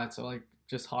like that. So like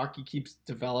just hockey keeps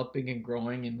developing and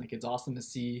growing, and like it's awesome to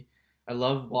see. I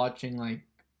love watching like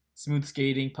smooth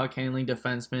skating, puck handling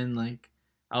defensemen. Like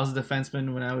I was a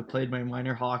defenseman when I would played my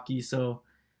minor hockey, so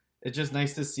it's just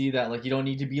nice to see that like you don't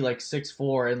need to be like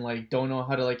 6'4" and like don't know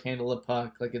how to like handle a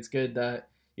puck. Like it's good that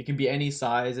you can be any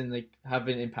size and like have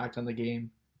an impact on the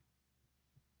game.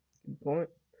 good point.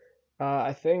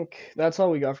 I think that's all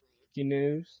we got for hockey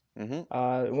news. Mm-hmm.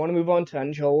 I want to move on to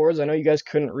NHL awards. I know you guys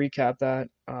couldn't recap that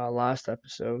last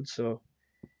episode, so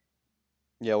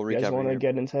Yeah, we'll you guys recap want it to here.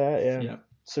 get into that? Yeah. Yeah.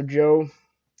 So Joe,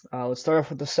 let's start off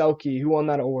with the Selkie. Who won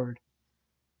that award?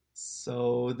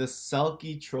 So the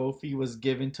Selke Trophy was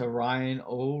given to Ryan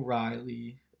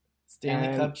O'Reilly, Stanley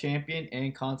And Cup champion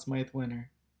and Conn Smythe winner.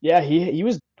 yeah, he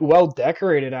was well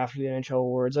decorated after the NHL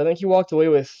awards. I think he walked away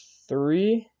with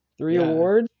three Yeah.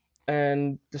 awards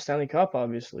and the Stanley Cup,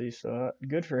 obviously. So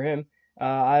good for him.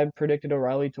 I predicted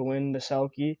O'Reilly to win the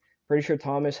Selkie. Pretty sure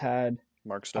Thomas had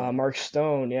Mark Stone. Mark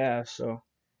Stone. Yeah, so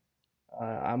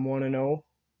I'm 1-0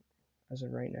 as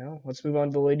of right now. Let's move on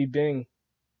to the Lady Bing.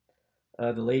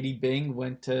 The Lady Bing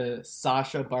went to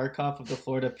Sasha Barkov of the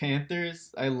Florida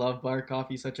Panthers. I love Barkov.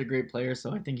 He's such a great player,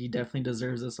 so I think he definitely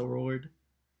deserves this award.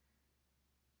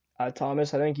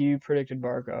 Thomas, I think you predicted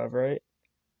Barkov, right?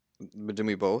 But didn't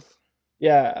we both?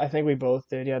 Yeah, I think we both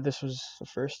did. Yeah, this was the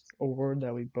first award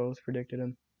that we both predicted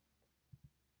him.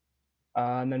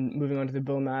 And then moving on to the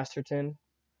Bill Masterton.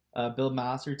 Bill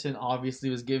Masterton obviously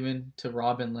was given to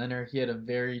Robin Leonard. He had a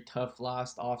very tough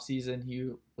last offseason. He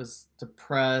was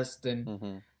depressed and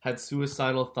Mm-hmm. had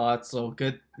suicidal thoughts. So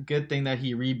good thing that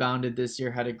he rebounded this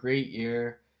year, had a great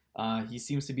year. He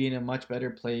seems to be in a much better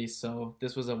place. So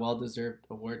this was a well-deserved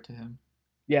award to him.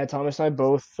 Yeah, Thomas and I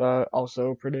both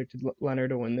also predicted Leonard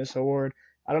to win this award.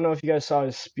 I don't know if you guys saw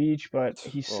his speech, but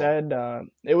he said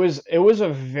it was a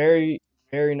very,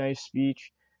 very nice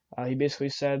speech. He basically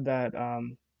said that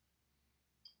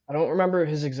I don't remember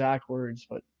his exact words,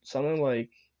 but something like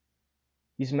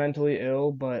he's mentally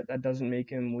ill, but that doesn't make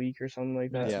him weak or something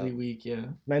like that. Mentally weak, yeah.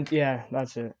 Yeah,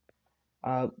 that's it.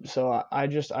 So I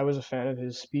was a fan of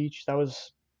his speech. That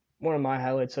was one of my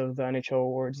highlights of the NHL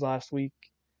awards last week.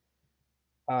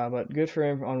 But good for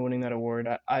him on winning that award.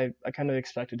 I kind of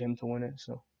expected him to win it,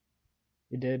 so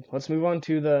he did. Let's move on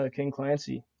to the King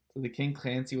Clancy. So the King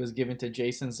Clancy was given to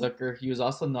Jason Zucker. He was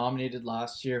also nominated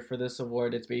last year for this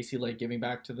award. It's basically like giving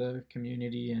back to the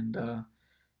community and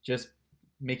just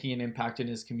making an impact in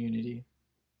his community.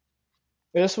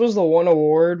 This was the one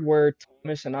award where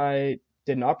Thomas and I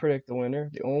did not predict the winner.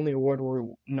 The only award where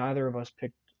neither of us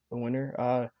picked the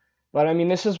winner. But I mean,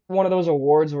 this is one of those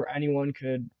awards where anyone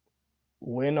could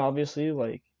win, obviously.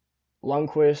 Like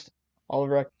Lundqvist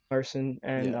Oliver Ekman-Larsson,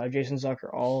 and Yeah. Jason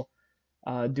Zucker all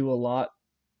do a lot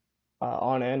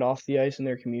on and off the ice in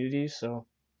their communities. So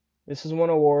this is one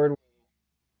award.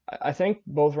 I think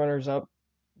both runners up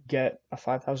get a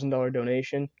 $5,000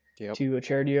 donation Yep. to a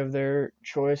charity of their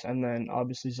choice, and then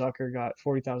obviously Zucker got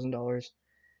 $40,000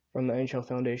 from the NHL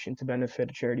Foundation to benefit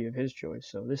a charity of his choice.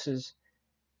 So this is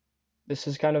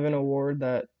kind of an award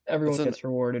that everyone It's an gets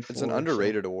rewarded for. it's an So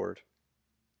underrated award.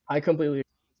 I completely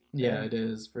Yeah, it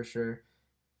is for sure.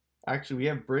 Actually, we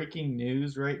have breaking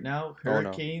news right now. Oh, no.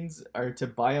 Hurricanes are to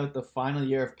buy out the final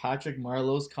year of Patrick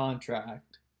Marleau's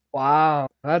contract. Wow,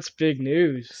 that's big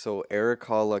news. So Eric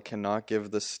Holla cannot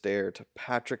give the stare to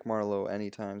Patrick Marleau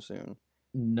anytime soon.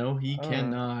 No, he Uh.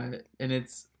 cannot. And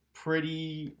it's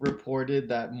pretty reported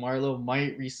that Marleau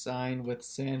might resign with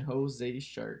San Jose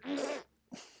Sharks.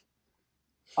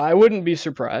 I wouldn't be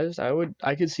surprised.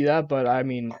 I could see that, but I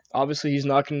mean, obviously he's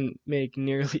not going to make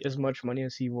nearly as much money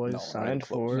as he was No, not even signed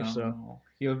close. for. No, So no.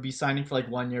 He'll be signing for like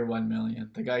 1 year, 1 million.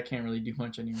 The guy can't really do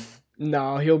much anymore.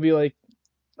 no, he'll be like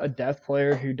a death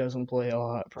player who doesn't play a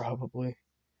lot, probably.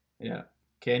 Yeah.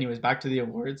 Okay, anyways, back to the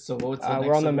awards. So what's the next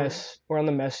We're on the award? We're on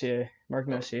the Mark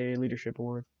Messier Leadership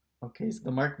Award. Okay, so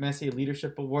the Mark Messier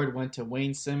Leadership Award went to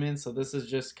Wayne Simmons. So this is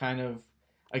just kind of,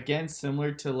 again,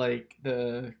 similar to like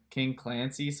the King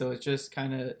Clancy. So it's just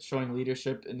kind of showing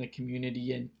leadership in the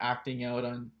community and acting out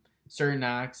on certain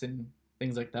acts and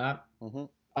things like that.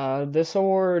 Mm-hmm. This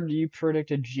award you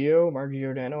predicted Mark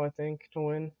Giordano, I think, to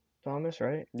win. Thomas,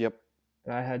 right? Yep.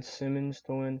 And I had Simmons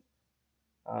to win.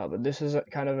 But this is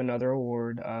kind of another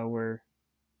award where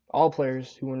all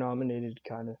players who were nominated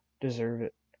kind of deserve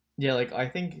it. Yeah, like I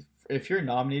think if you're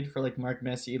nominated for like Mark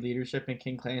Messier Leadership and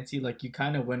King Clancy, like you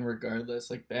kind of win regardless.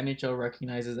 Like the NHL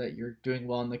recognizes that you're doing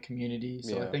well in the community,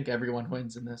 so I Yeah. think everyone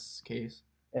wins in this case.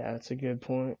 Yeah, that's a good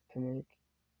point to make.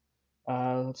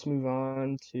 Let's move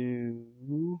on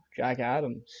to Jack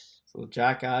Adams. So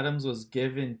Jack Adams was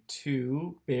given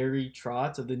to Barry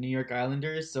Trotz of the New York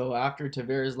Islanders. So after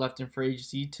Tavares left in free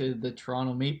agency to the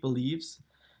Toronto Maple Leafs,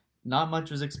 not much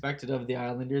was expected of the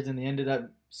Islanders, and they ended up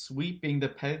sweeping the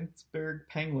Pittsburgh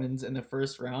Penguins in the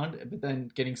first round, but then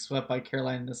getting swept by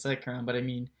Carolina in the second round. But I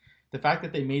mean, the fact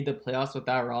that they made the playoffs with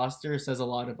that roster says a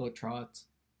lot about Trotz.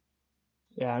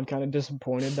 Yeah, I'm kind of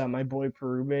disappointed that my boy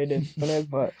Perube didn't win it,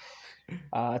 but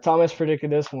Thomas predicted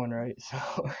this one right, so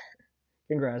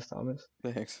congrats, Thomas.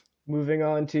 Thanks. Moving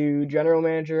on to General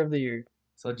Manager of the Year.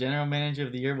 So General Manager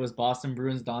of the Year was Boston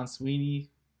Bruins Don Sweeney.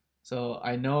 So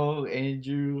I know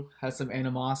Andrew has some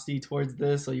animosity towards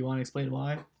this, so you want to explain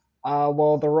why?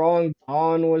 Well, the wrong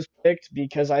Don was picked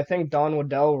because I think Don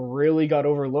Waddell really got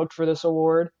overlooked for this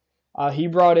award. He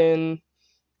brought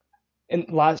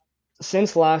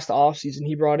since last offseason,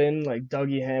 he brought in like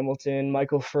Dougie Hamilton,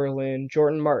 Michael Ferland,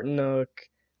 Jordan Martinook,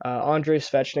 Andrei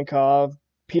Svechnikov,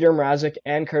 Peter Mrazek,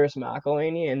 and Curtis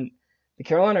McElhinney. And the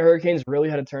Carolina Hurricanes really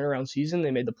had a turnaround season.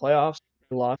 They made the playoffs.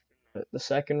 They lost the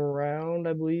second round,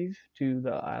 I believe, to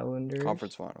the Islanders.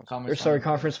 Conference finals.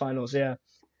 Conference finals, yeah.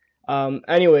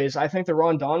 Anyways, I think the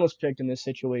wrong Don was picked in this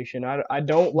situation. I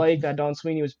don't like that Don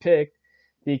Sweeney was picked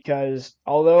because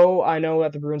although I know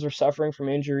that the Bruins are suffering from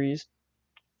injuries,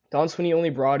 Don Sweeney only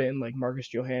brought in like Marcus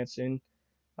Johansson,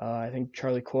 I think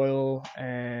Charlie Coyle,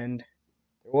 and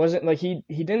it wasn't like he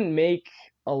didn't make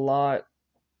a lot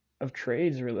of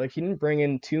trades really. Like he didn't bring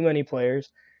in too many players.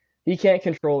 He can't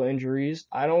control injuries.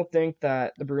 I don't think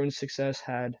that the Bruins' success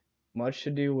had much to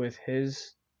do with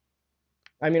his.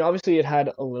 I mean, obviously it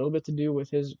had a little bit to do with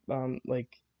his like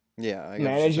Yeah, I get what you're saying.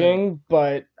 managing,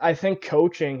 but I think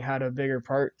coaching had a bigger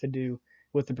part to do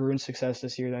with the Bruins' success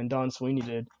this year than Don Sweeney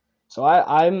did. So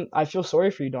I feel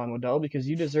sorry for you, Don Waddell, because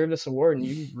you deserve this award and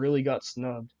you really got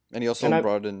snubbed. And he also And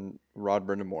brought in Rod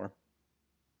Brindamore.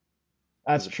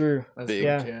 That's He's a true. That's big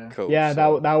Yeah. yeah. coach. Yeah,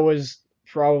 so- that was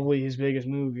probably his biggest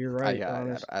move. You're right, yeah,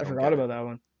 Thomas. I I don't forgot get it. about that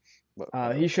one.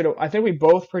 but, He should have. I think we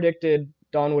both predicted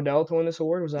Don Waddell to win this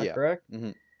award. Was that Yeah. correct?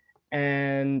 Mhm.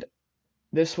 And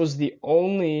this was the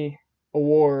only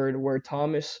award where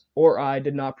Thomas or I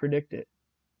did not predict it.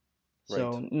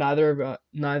 So Right.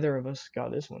 neither of us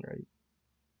got this one right.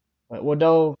 But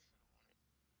Waddell,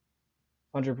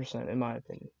 100% in my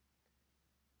opinion.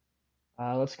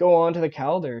 Let's go on to the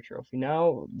Calder Trophy.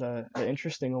 Now the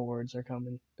interesting awards are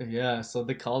coming. Yeah, so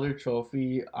the Calder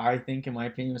Trophy, I think, in my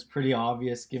opinion, was pretty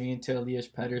obvious. Giving it to Elias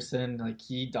Pettersson, like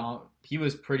he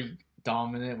was pretty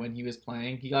dominant when he was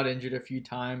playing. He got injured a few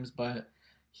times, but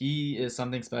he is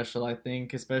something special. I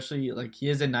think, especially like he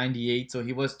is a '98, so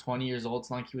he was 20 years old. It's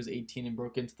not like he was 18 and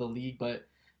broke into the league, but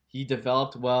he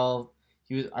developed well.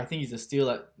 I think he's a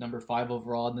steal at number 5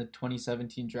 overall in the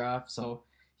 2017 draft. So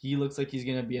he looks like he's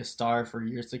gonna be a star for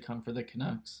years to come for the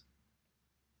Canucks.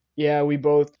 Yeah,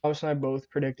 Thomas and I both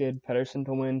predicted Pedersen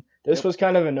to win. This Yep. was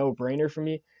kind of a no-brainer for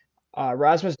me.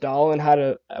 Rasmus Dahlin had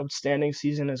an outstanding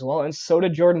season as well, and so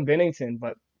did Jordan Binnington.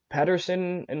 But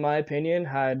Pedersen, in my opinion,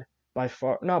 had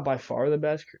not by far the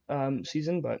best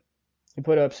season, but he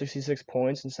put up 66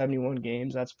 points in 71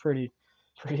 games. That's pretty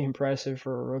impressive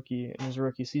for a rookie in his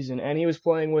rookie season. And he was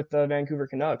playing with the Vancouver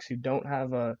Canucks, who don't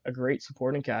have a great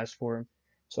supporting cast for him.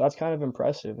 So that's kind of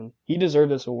impressive, and he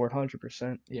deserved this award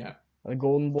 100%. Yeah. The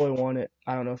Golden Boy won it.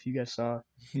 I don't know if you guys saw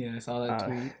Yeah, I saw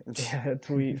that tweet. a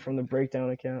tweet from the breakdown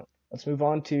account. Let's move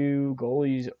on to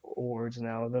goalies awards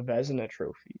now. The Vezina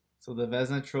Trophy. So the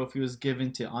Vezina Trophy was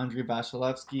given to Andrei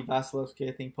Vasilevsky. Vasilevsky,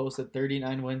 I think, posted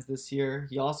 39 wins this year.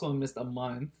 He also missed a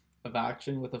month of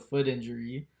action with a foot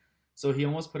injury. So he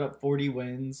almost put up 40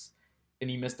 wins, and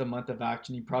he missed a month of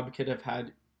action. He probably could have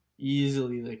had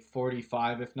easily like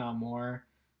 45, if not more.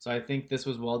 So I think this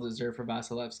was well deserved for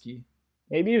Vasilevsky.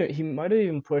 Maybe he might have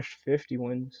even pushed 50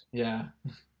 wins. Yeah.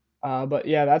 But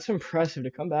yeah, that's impressive to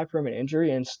come back from an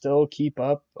injury and still keep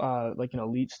up like an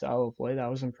elite style of play. That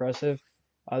was impressive.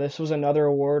 This was another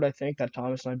award I think that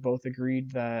Thomas and I both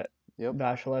agreed that Yep.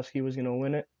 Vasilevsky was going to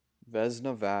win it.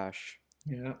 Vezina Vash.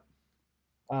 Yeah.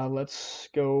 Let's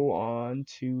go on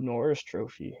to Norris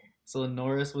Trophy. So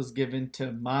Norris was given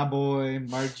to my boy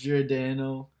Mark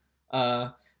Giordano.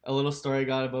 A little story I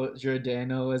got about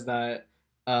Giordano is that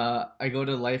I go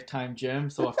to Lifetime Gym.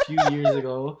 So a few years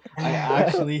ago, I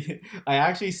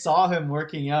actually saw him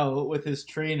working out with his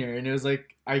trainer, and it was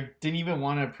like I didn't even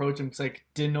want to approach him because I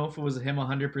didn't know if it was him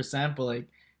 100%. But like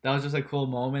that was just a cool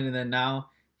moment. And then now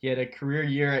he had a career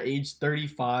year at age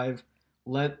 35,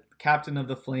 led captain of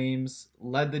the Flames,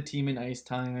 led the team in ice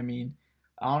time. I mean,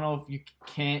 I don't know if you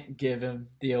can't give him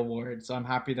the award, so I'm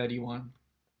happy that he won.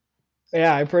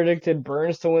 Yeah, I predicted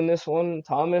Burns to win this one.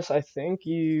 Thomas, I think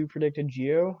you predicted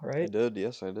Gio, I right? did.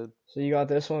 Yes, I did. So you got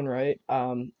this one right.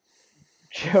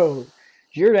 Joe,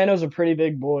 Giordano's a pretty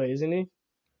big boy, isn't he?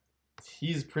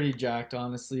 He's pretty jacked,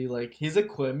 honestly. Like his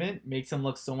equipment makes him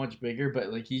look so much bigger,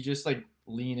 but like he's just like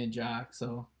lean and jacked.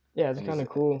 So, Yeah, it's And kind of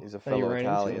cool He's a that you fellow ran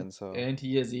into him. Italian, so and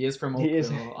he is from He is.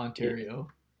 Oakville, Ontario.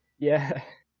 Yeah,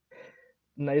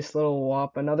 nice little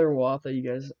wop. Another wop that you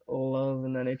guys love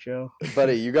in the NHL.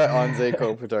 buddy, you got Anze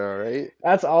Kopitar, right?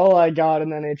 That's all I got in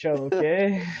the NHL,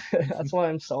 okay? That's why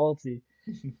I'm salty.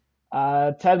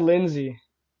 Ted Lindsay.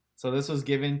 So this was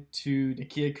given to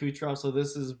Nikita Kucherov. So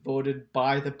this is voted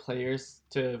by the players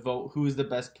to vote who's the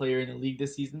best player in the league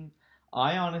this season.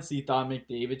 I honestly thought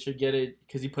McDavid should get it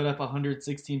because he put up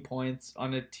 116 points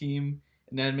on a team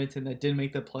in Edmonton that didn't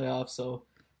make the playoffs. So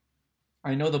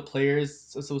I know the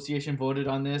Players Association voted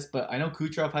on this, but I know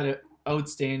Kucherov had an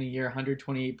outstanding year,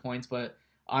 128 points. But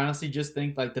I honestly just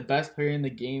think like the best player in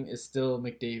the game is still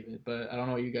McDavid. But I don't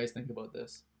know what you guys think about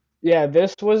this. Yeah,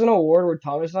 this was an award where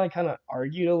Thomas and I kind of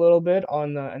argued a little bit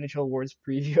on the NHL Awards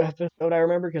preview episode, I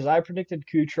remember, because I predicted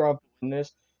Kucherov to win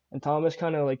this, and Thomas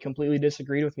kind of like completely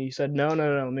disagreed with me. He said, no,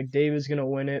 McDavid's going to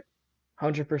win it.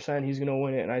 100% he's going to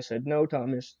win it. And I said, no,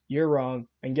 Thomas, you're wrong.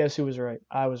 And guess who was right?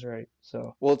 I was right.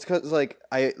 So Well, it's because like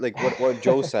what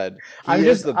Joe said. He I'm is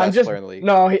just, the I'm best just, player in the league.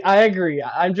 no, I agree.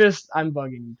 I'm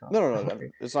bugging you, Thomas. No.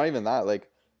 It's not even that. Like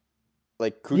He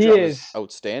Kucherov is is.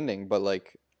 outstanding, but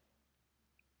like,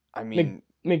 I mean,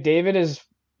 McDavid is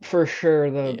for sure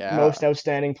the Yeah. most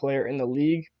outstanding player in the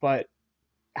league, but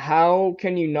how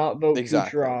can you not vote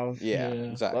exactly. Kucherov Yeah,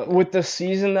 Yeah. exactly. with the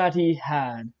season that he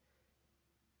had?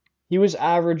 He was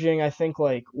averaging, I think,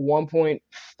 like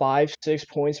 1.56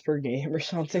 points per game or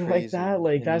something like Crazy. that.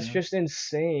 Like, that's Yeah. just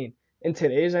insane. In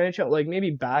today's NHL, like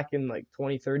maybe back in like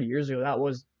 20, 30 years ago, that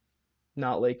was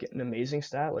not like an amazing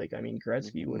stat. Like, I mean,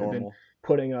 Gretzky would have been Normal.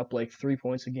 putting up like 3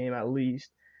 points a game at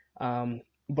least.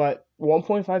 But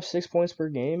 1.56 points per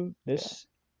game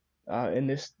in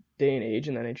this day and age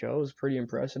in the NHL is pretty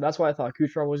impressive. That's why I thought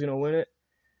Kucherov was going to win it.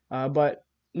 But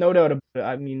no doubt about it.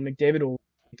 I mean, McDavid will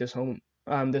take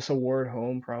this award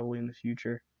home probably in the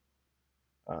future.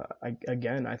 I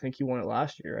think he won it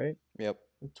last year, right? Yep.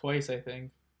 Twice, I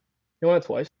think. He won it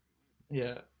twice.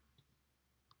 Yeah.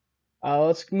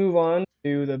 Let's move on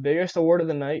to the biggest award of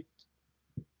the night,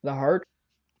 the Hart.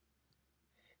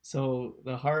 So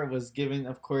the Hart was given,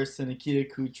 of course, to Nikita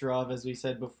Kucherov. As we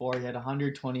said before, he had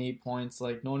 128 points.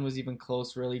 Like no one was even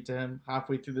close really to him.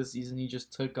 Halfway through the season, he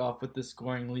just took off with the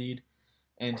scoring lead,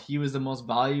 and he was the most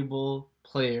valuable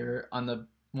player on the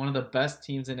one of the best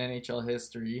teams in NHL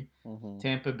history. Hmm.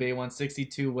 Tampa Bay won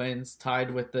 62 wins,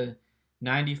 tied with the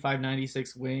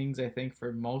 95-96 Wings, I think,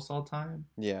 for most all time.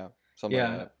 Yeah. Something like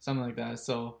Yeah, that. something like that.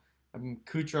 So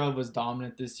Kucherov was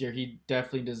dominant this year. He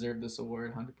definitely deserved this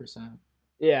award, 100%.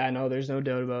 Yeah, I know. There's no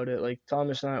doubt about it. Like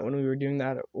Thomas and I, when we were doing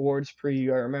that awards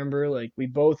preview, I remember like we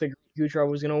both agreed Kucherov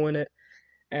was gonna win it,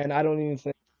 and I don't even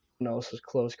think anyone else was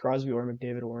close. Crosby or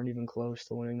McDavid weren't even close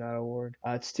to winning that award.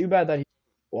 It's too bad that he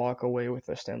walk away with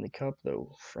the Stanley Cup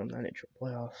though from the NHL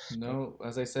playoffs. No,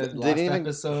 as I They said didn't last even.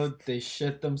 episode, they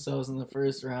shit themselves in the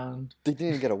first round. They didn't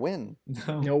even get a win.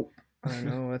 No. Nope. I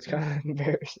know that's kind of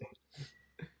embarrassing.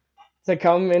 To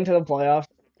come into the playoffs,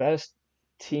 best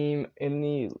team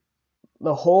in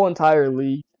the whole entire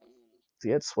league to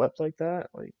get swept like that,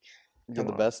 like You're come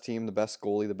the on. best team, the best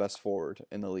goalie, the best forward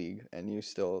in the league, and you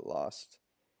still lost.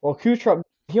 Well, Kucherov,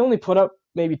 he only put up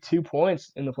maybe 2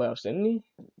 points in the playoffs, didn't he?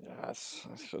 That's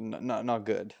not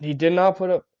good. He did not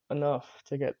put up enough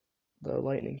to get the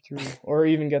Lightning through, or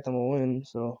even get them a win.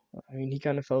 So I mean, he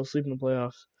kind of fell asleep in the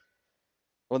playoffs.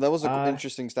 Well, that was an Uh,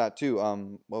 interesting stat too.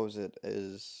 What was it?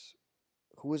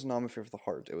 Who was nominated for the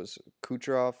Hart? It was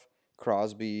Kucherov,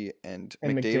 Crosby, and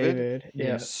and McDavid. McDavid, Yeah.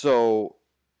 yeah. So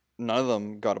none of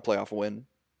them got a playoff win.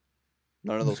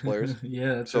 None of those players.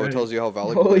 Yeah, that's So right. it tells you how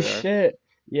valuable Holy they are. shit!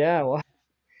 Yeah, well,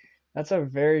 that's a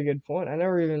very good point. I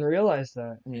never even realized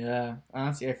that. Yeah,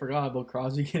 honestly, I forgot about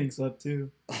Crosby getting swept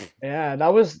too. Yeah,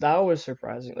 that was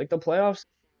surprising. Like the playoffs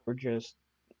were just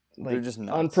They're like just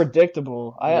nuts.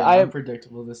 unpredictable. Yeah, I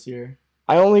unpredictable this year.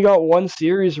 I only got one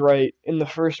series right in the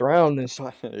first round this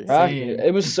Yeah. bracket. Same.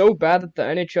 It was so bad that the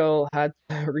NHL had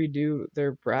to redo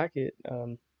their bracket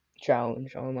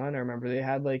challenge online. I remember they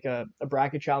had like a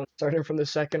bracket challenge starting from the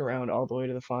second round all the way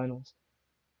to the finals.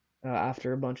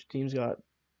 After a bunch of teams got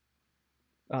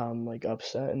like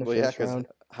upset in the Well, yeah, first because round.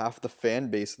 half the fan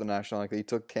base of the National League, they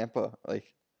took Tampa. Like,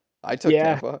 I took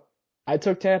Yeah, Tampa. I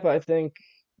took Tampa.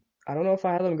 I don't know if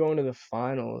I had them going to the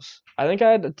finals. I think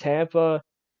I had the Tampa,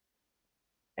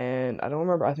 and I don't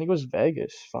remember. I think it was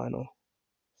Vegas final,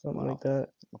 something like Wow. that.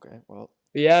 Okay, well,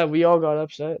 But yeah, we all got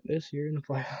upset this year in the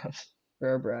playoffs for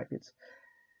our brackets.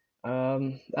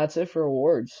 That's it for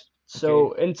awards.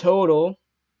 So in total,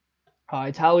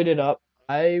 I tallied it up.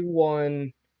 I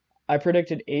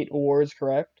predicted 8 awards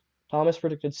correct. Thomas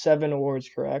predicted 7 awards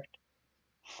correct.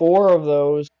 4 of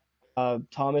those,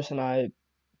 Thomas and I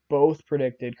both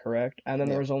predicted correct, and then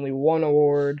there yeah. was only one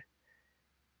award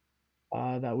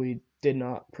that we did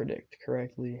not predict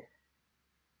correctly.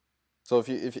 So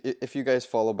if you guys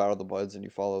follow Battle of the Buds and you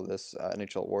follow this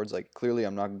NHL awards, like clearly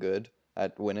I'm not good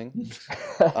at winning.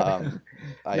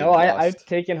 I No, I've lost.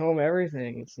 taken home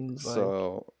everything. It seems like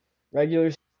So regular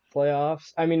season,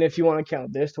 playoffs. I mean, if you want to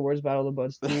count this towards Battle of the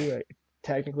Buds too,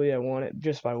 technically I won it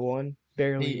just by one,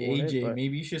 barely Hey won it. AJ, But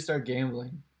maybe you should start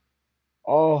gambling.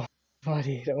 oh,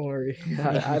 buddy, don't worry.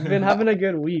 I've been having a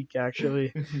good week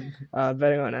actually.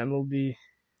 Betting on MLB.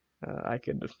 I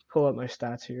could pull up my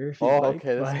stats here if you'd like.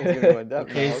 okay, this but- one's gonna go in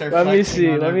depth Okay, now. start Let me flexing see.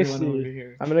 on Let me everyone over see.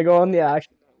 here. I'm gonna go on the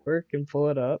Action Network and pull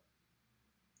it up.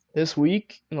 This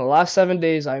week, in the last 7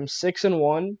 days, I'm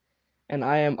 6-1, and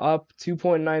I am up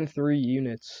 2.93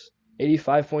 units,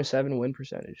 85.7 win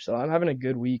percentage. So I'm having a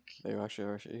good week. They actually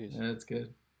are. Jeez. Yeah, that's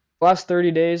good. Last 30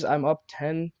 days, I'm up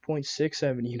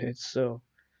 10.67 units. So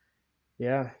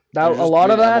yeah, You're a just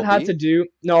lot of doing that had MLB? to do.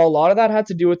 No, a lot of that had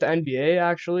to do with the NBA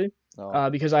actually. Oh,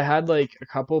 Because I had like a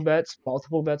couple bets,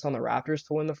 multiple bets on the Raptors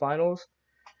to win the finals.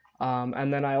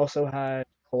 And then I also had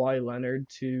Kawhi Leonard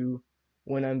to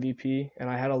win MVP, and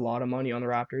I had a lot of money on the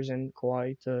Raptors and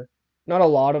Kawhi to not a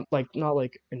lot of not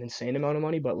like an insane amount of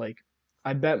money, but like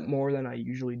I bet more than I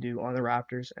usually do on the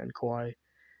Raptors and Kawhi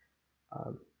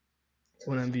to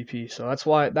win MVP. So that's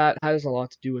why that has a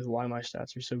lot to do with why my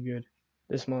stats are so good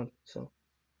this month. So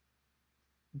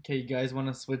Okay, you guys want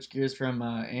to switch gears from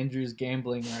Andrew's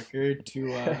gambling record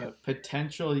to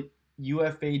potential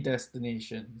UFA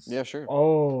destinations. yeah, sure.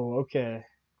 oh okay.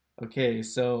 Okay,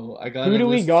 so I got Who a do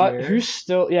we list got? here.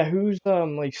 Who's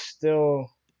like still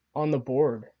on the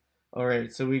board? All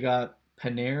right, so we got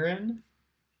Panarin,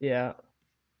 Yeah.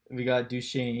 we got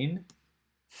Duchesne,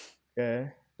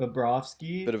 Okay.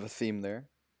 Bobrovsky, Bit of a theme there.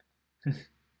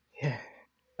 Yeah.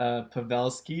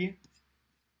 Pavelski,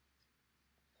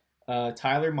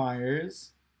 Tyler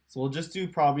Myers. So we'll just do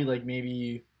probably like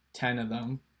maybe 10 of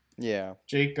them. Yeah.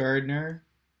 Jake Gardner,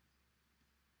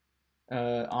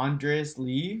 Andres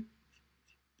Lee,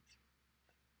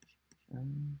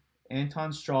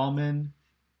 Anton Strawman,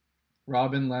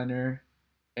 Robin Leonard,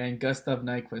 and Gustav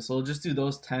Nyquist. So we'll just do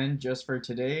those 10 just for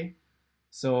today.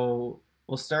 So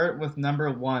we'll start with number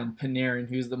 1, Panarin,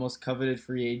 who's the most coveted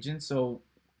free agent. So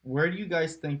where do you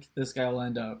guys think this guy will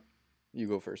end up? You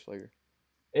go first, Flager.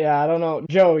 Yeah, I don't know.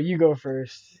 Joe, you go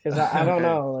first. Because I don't Okay.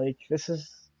 know. Like, this is.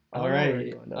 I All don't know where right.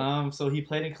 you end up. So he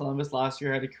played in Columbus last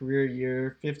year, had a career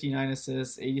year, 59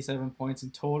 assists, 87 points in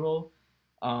total.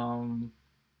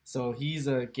 So he's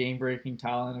a game-breaking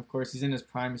talent. Of course, he's in his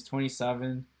prime. He's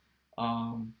 27.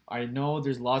 I know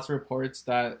there's lots of reports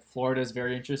that Florida is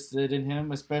very interested in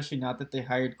him, especially now that they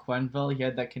hired Quenville. He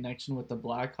had that connection with the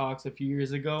Blackhawks a few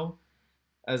years ago,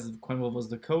 as Quenville was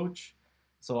the coach.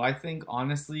 So I think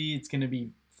honestly, it's gonna be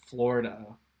Florida.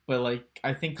 But like,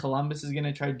 I think Columbus is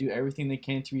gonna try to do everything they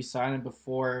can to re-sign him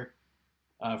before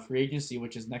free agency,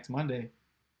 which is next Monday.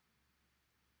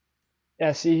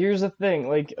 Yeah, see, here's the thing.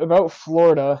 Like, about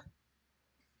Florida,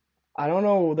 I don't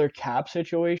know their cap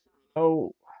situation.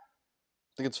 Oh,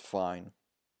 I think it's fine.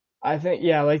 I think,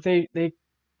 yeah, like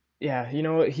yeah, you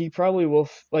know what? He probably will,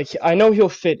 like, I know he'll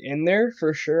fit in there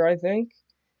for sure, I think.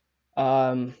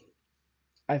 Um,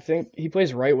 I think he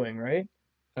plays right wing, right?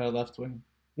 Left wing.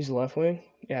 He's left wing.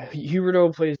 Yeah,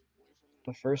 Huberdeau plays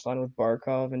the first line with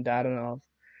Barkov and Dadonov.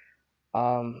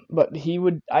 But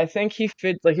I think he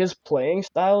fit, like, his playing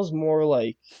style's more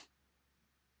like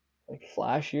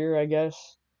flashier, I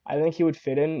guess. I think he would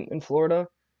fit in Florida.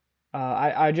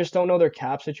 I just don't know their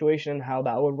cap situation and how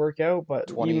that would work out. But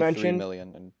you 23 mentioned,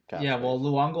 million in cap Yeah, well, space.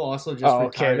 Luongo also just oh,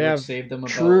 okay, retired, they which have saved them about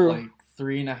true, like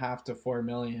 3.5 to 4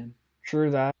 million.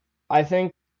 true that. I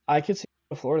think I could see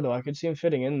him in Florida though. I could see him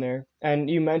fitting in there. And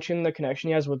you mentioned the connection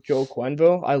he has with Joel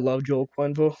Quenneville. I love Joel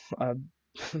Quenneville.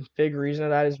 Big reason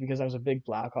of that is because I was a big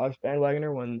Blackhawks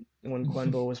bandwagoner when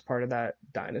Quenneville was part of that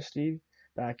dynasty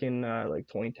back in like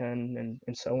 2010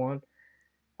 and so on.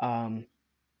 Um,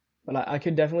 but I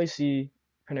could definitely see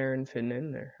Panarin fitting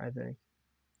in there, I think.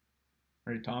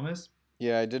 Right, Thomas?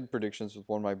 Yeah, I did predictions with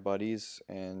one of my buddies,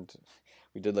 and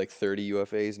we did like 30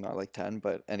 UFAs, not like 10.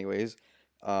 But anyways,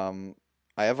 um,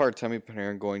 I have Artemi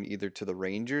Panarin going either to the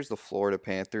Rangers, the Florida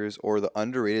Panthers, or the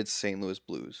underrated St. Louis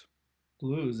Blues.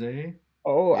 Blues, eh?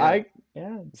 Oh, Yeah,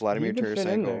 yeah, he Vladimir would fit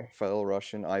in Tarasenko, there. fellow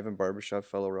Russian, Ivan Barbashev,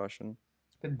 fellow Russian.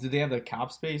 But do they have the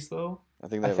cap space though? I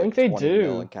think they I have think like they 20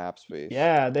 mil in do. cap space.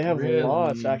 Yeah, they have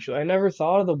lots Really? actually. I never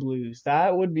thought of the Blues.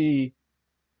 That would be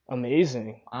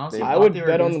amazing. I honestly They, I thought they would were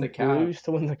bet on against the the cap. Blues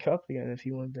to win the cup again if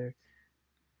he went there.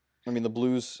 I mean, the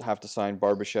Blues have to sign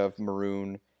Barbashev,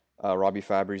 Maroon, Robbie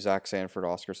Fabry, Zach Sanford,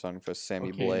 Oscar Sundqvist, Sammy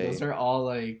Okay, those Blais. are all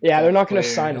like Yeah, they're depth not gonna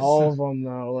sign players. all of them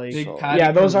though. Like, Big So Patty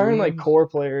yeah, those aren't like Maroon. core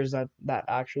players that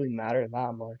actually matter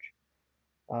that much.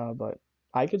 But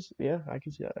I could see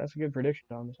that. That's a good prediction,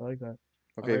 Thomas. I like that.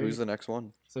 All okay, who's right. the next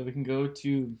one? So we can go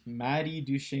to Matty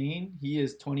Duchene. He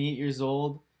is 28 years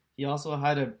old. He also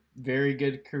had a very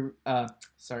good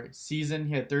season.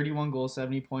 He had 31 goals,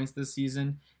 70 points this season,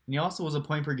 and he also was a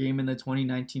point per game in the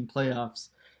 2019 playoffs.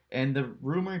 And the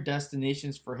rumored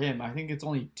destinations for him, I think it's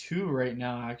only two right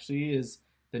now. Actually, is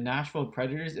the Nashville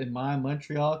Predators and my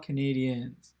Montreal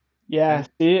Canadiens. Yeah, And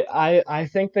see, I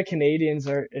think the Canadians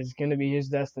is gonna be his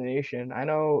destination. I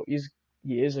know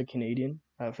he is a Canadian,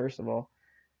 first of all.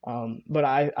 But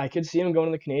I could see him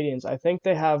going to the Canadians. I think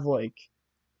they have like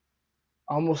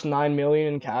almost 9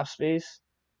 million in cap space.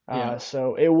 yeah,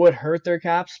 So it would hurt their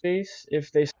cap space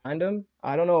if they signed him.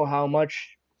 I don't know how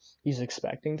much he's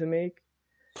expecting to make.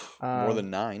 More Uh, than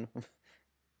 9.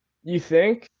 you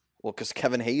think? Well, because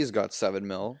Kevin Hayes got 7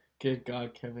 mil. good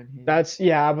God, Kevin Hayes.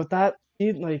 Yeah, but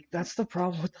like that's the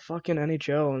problem with the fucking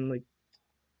NHL and like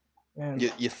man,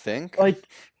 You think? like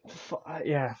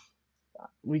yeah,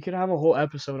 we could have a whole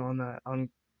episode on that on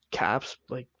caps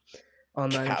like on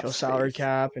the Cap NHL salary space.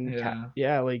 cap and cap. Yeah,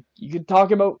 Yeah, like you could talk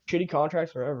about shitty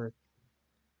contracts forever.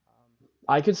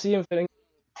 I could see him fitting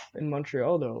in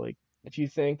Montreal though. Like if you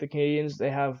think the Canadians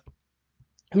they have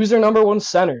who's their number one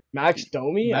center? Max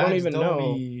Domi? I don't Max even know.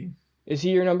 Domi. Is he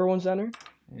your number one center?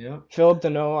 Yep. Philip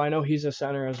Deneau, I know he's a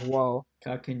center as well.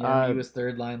 Kakanyemi Uh, was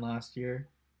third line last year.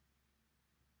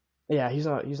 yeah, he's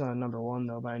not a number one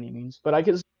though by any means. But I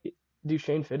could see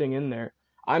Duchesne fitting in there.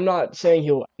 I'm not saying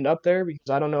he'll end up there because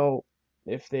I don't know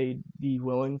if they'd be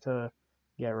willing to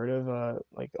get rid of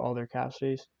like all their cap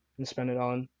space and spend it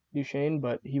on Duchesne,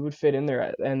 but he would fit in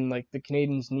there and like the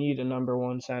Canadians need a number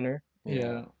one center. Yeah.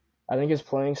 Yeah. I think his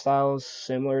playing style is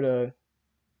similar to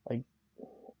like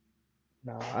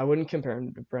no, I wouldn't compare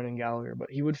him to Brendan Gallagher, but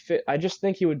he would fit. I just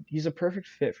think he's a perfect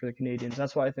fit for the Canadians.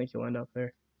 That's why I think he'll end up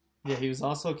there. Yeah, he was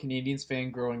also a Canadians fan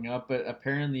growing up, but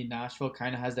apparently Nashville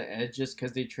kind of has the edge just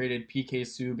because they traded PK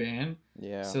Subban.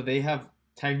 Yeah. So they have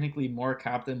technically more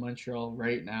cap than Montreal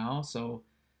right now. So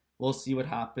we'll see what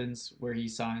happens where he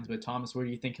signs. But Thomas, where do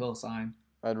you think he'll sign?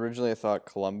 Originally I thought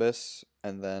Columbus,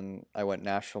 and then I went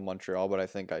Nashville, Montreal, but I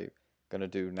think I'm gonna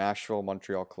do Nashville,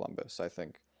 Montreal, Columbus. I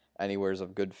think anywhere's a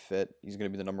good fit. He's gonna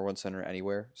be the number one center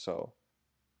anywhere. So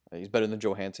he's better than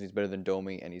Johansson, he's better than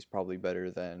Domi, and he's probably better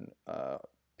than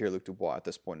Pierre-Luc Dubois at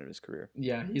this point in his career.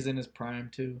 Yeah, he's in his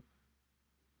prime too.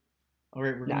 All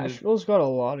right, we're gonna Nashville's got a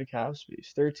lot of cap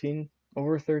space. 13.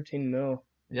 over 13 mil.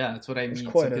 Yeah, that's what I It's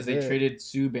mean. So quite a because they bit. traded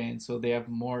Subban, so they have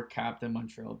more cap than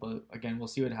Montreal. But again, we'll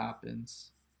see what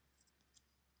happens.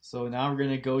 So now we're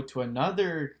gonna go to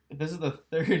another. This is the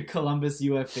third Columbus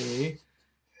UFA,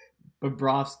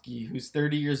 Bobrovsky, who's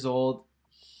 30 years old.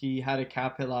 He had a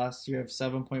cap hit last year of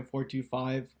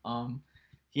 7.425.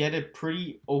 He had a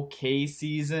pretty okay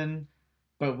season,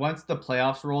 but once the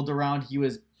playoffs rolled around, he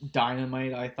was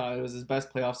dynamite. I thought it was his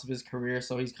best playoffs of his career,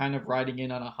 so he's kind of riding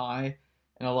in on a high.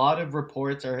 And a lot of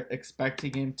reports are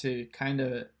expecting him to kind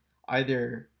of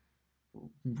either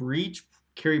reach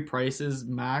Carey Price's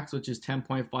max, which is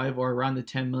 10.5, or around the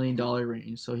 $10 million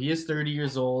range. So he is 30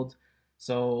 years old.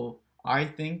 So I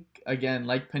think, again,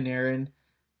 like Panarin,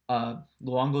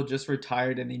 Luongo just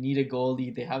retired and they need a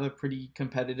goalie. They have a pretty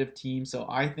competitive team. So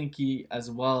I think he, as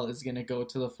well, is going to go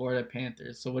to the Florida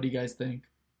Panthers. So what do you guys think?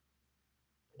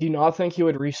 Do you not think he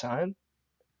would resign?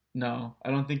 No,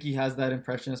 I don't think he has that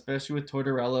impression, especially with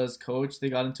Tortorella as coach. They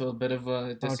got into a bit of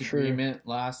a Oh, true. disagreement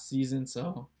last season,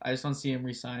 so I just don't see him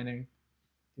resigning.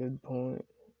 Good point.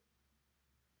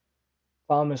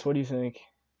 Thomas, what do you think?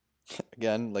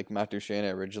 Again, like Matt Duchene, I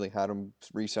originally had him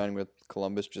re-signing with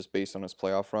Columbus just based on his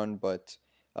playoff run, but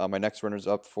my next runners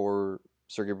up for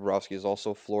Sergei Bobrovsky is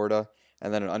also Florida,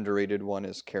 and then an underrated one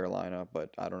is Carolina,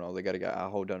 but I don't know. They got to get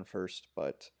Aho done first,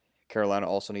 but Carolina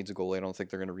also needs a goalie. I don't think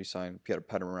they're going to re-sign Petr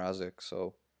Mrazek,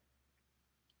 so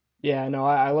Yeah, no,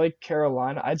 I like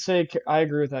Carolina. I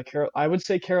agree with that. I would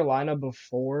say Carolina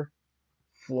before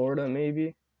Florida,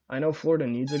 maybe. I know Florida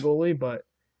needs a goalie, but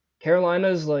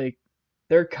Carolina's like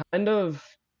they're kind of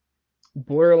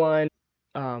borderline,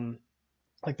 um,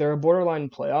 like they're a borderline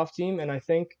playoff team, and I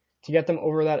think to get them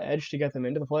over that edge, to get them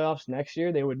into the playoffs next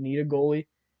year, they would need a goalie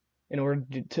in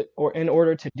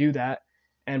order to do that.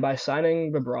 And by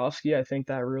signing Bobrovsky, I think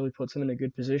that really puts them in a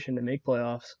good position to make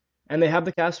playoffs. And they have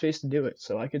the cap space to do it,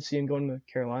 so I could see him going to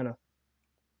Carolina.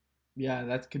 Yeah,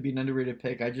 that could be an underrated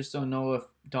pick. I just don't know if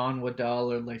Don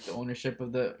Waddell or like the ownership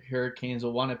of the Hurricanes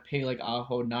will want to pay like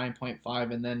Aho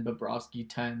 9.5 and then Bobrovsky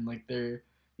 10. Like they're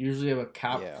usually a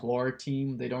cap yeah. floor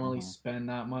team. They don't really hmm spend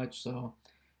that much. So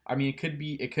I mean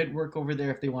it could work over there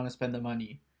if they want to spend the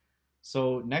money.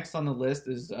 So next on the list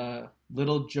is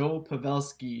little Joe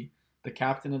Pavelski, the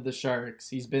captain of the Sharks.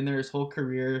 He's been there his whole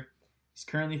career. He's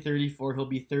currently 34. He'll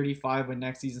be 35 when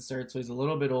next season starts, so he's a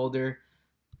little bit older.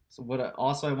 So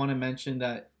I want to mention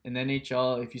that in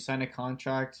NHL, if you sign a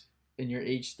contract in your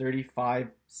age 35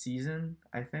 season,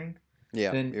 I think,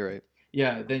 Yeah, then you're right.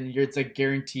 it's like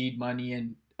guaranteed money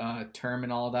and term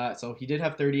and all that. So he did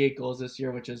have 38 goals this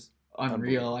year, which is unreal,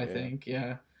 Unbelievable, I yeah. think.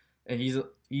 Yeah, and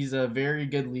he's a very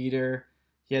good leader.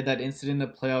 He had that incident in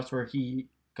the playoffs where he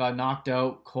got knocked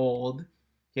out cold.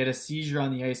 He had a seizure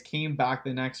on the ice, came back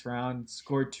the next round,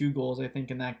 scored 2 goals, I think,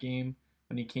 in that game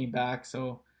when he came back.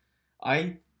 So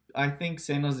I I think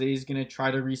San Jose is gonna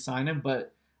try to re-sign him,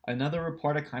 but another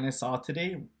report I kind of saw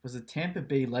today was the Tampa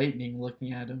Bay Lightning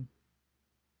looking at him.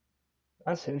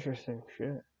 That's interesting.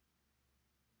 Shit.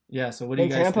 Yeah, so what do you In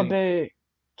guys Tampa think? Bay,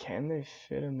 can they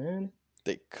fit him in?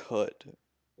 They could.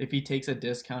 If he takes a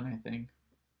discount, I think.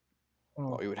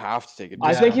 Oh, Oh. you would have to take a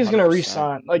I think Yeah, discount, he's gonna 100%.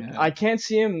 resign. Like yeah, I can't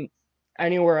see him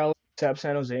anywhere else except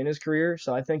San Jose in his career,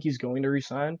 so I think he's going to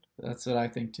resign. that's what I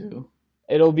think too.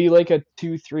 It'll be like a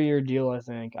 2, 3 year deal, I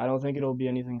think. I don't think it'll be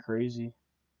anything crazy.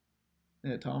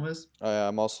 Yeah, Thomas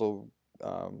I'm also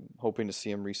hoping to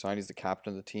see him re-sign. He's the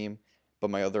captain of the team, but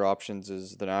my other options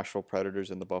is the Nashville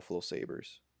Predators and the Buffalo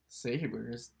Sabres.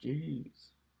 Sabers, jeez.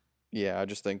 Yeah, I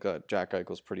just think Jack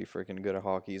Eichel's pretty freaking good at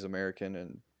hockey. He's American,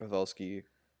 and Pavelski,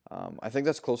 I think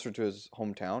that's closer to his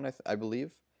hometown, I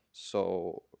believe.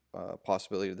 So,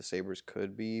 possibility of the Sabres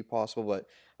could be possible. But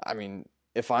I mean,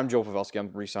 if I'm Joe Pavelski,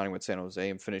 I'm re-signing with San Jose.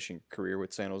 I'm finishing a career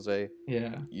with San Jose.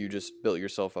 Yeah, You just built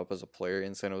yourself up as a player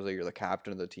in San Jose. You're the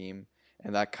captain of the team,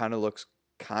 and that kind of looks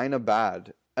kind of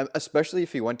bad, especially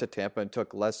if he went to Tampa and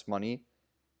took less money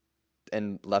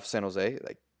and left San Jose.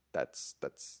 Like that's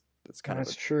kind of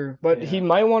That's a true. But he yeah,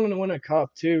 might want to win a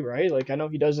cup too, right? Like I know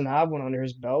he doesn't have one under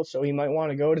his belt, so he might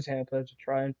want to go to Tampa to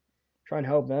try and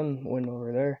help them win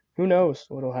over there. Who knows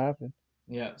what'll happen?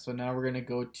 yeah. So now we're gonna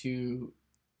go to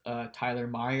Tyler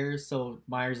Myers. So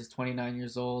Myers is 29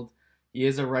 years old. He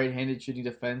is a right-handed shooting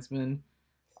defenseman.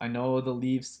 I know the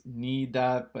Leafs need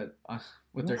that, but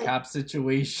with their cap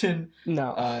situation,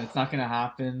 No. it's not gonna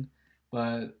happen.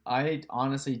 But I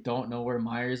honestly don't know where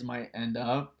Myers might end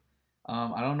up.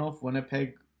 I don't know if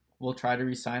Winnipeg will try to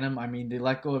re-sign him. I mean, they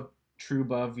let go of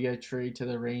Truba via trade to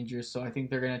the Rangers, so I think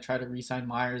they're gonna try to re-sign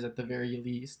Myers at the very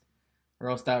least, or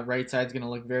else that right side's gonna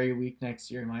look very weak next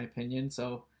year, in my opinion.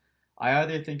 So I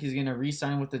either think he's gonna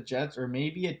re-sign with the Jets or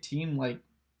maybe a team like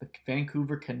the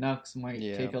Vancouver Canucks might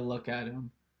Yeah. take a look at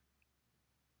him.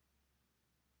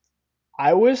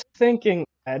 I was thinking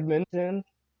Edmonton.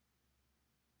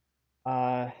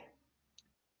 Uh,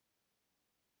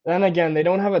 then again, they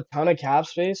don't have a ton of cap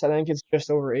space. I think it's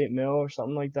just over 8 mil or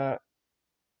something like that.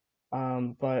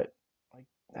 But like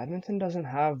Edmonton doesn't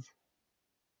have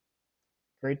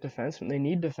great defensemen. They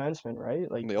need defensemen, right?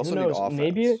 Like They who also need knows?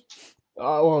 Maybe. offense.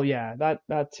 Well, yeah,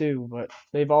 that too. But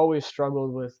they've always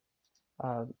struggled with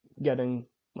uh getting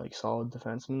like solid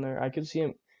defensemen there. I could see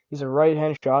him. He's a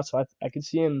right-hand shot, so I could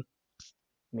see him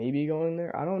maybe going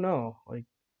there. I don't know. Like,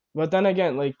 but then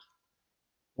again, like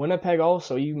Winnipeg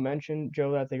also. You mentioned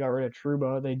Joe that they got rid of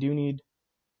Truba. They do need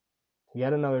to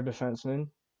get another defenseman,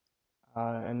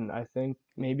 and I think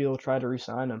maybe they'll try to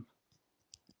re-sign him.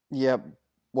 Yeah,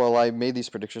 well, I made these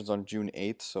predictions on June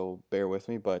 8th, so bear with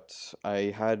me, but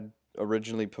I had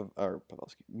originally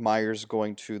Pavelski, Myers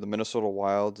going to the Minnesota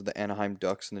Wild, the Anaheim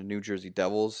Ducks, and the New Jersey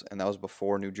Devils, and that was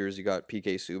before New Jersey got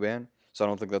PK Subban, so I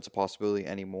don't think that's a possibility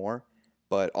anymore.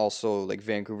 But also, like,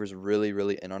 Vancouver's really,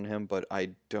 really in on him, but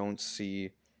I don't see.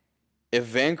 If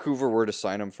Vancouver were to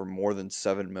sign him for more than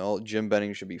 7 mil, Jim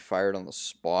Benning should be fired on the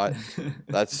spot.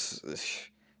 That's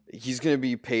he's gonna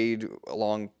be paid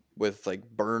along with like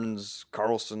Burns,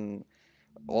 Carlson,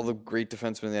 all the great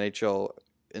defensemen in the NHL,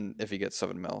 if he gets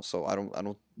 7 mil. So I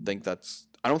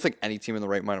don't think any team in the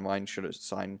right mind should have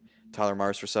signed Tyler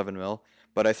Myers for 7 mil.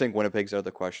 But I think Winnipeg's out of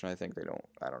the question. I think they don't.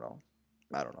 I don't know.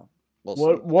 I don't know. We'll see.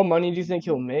 What money do you think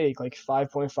he'll make? Like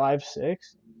 5.56? I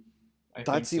think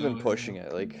That's even so, pushing yeah.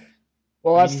 it. Like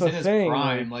Well, I mean, that's he's the in his thing.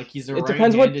 prime. Like, Like he's a it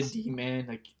depends what. right-handed D-man.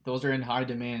 Like those are in high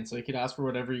demand, so he could ask for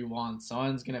whatever he wants.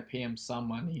 Someone's gonna pay him some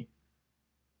money.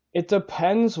 It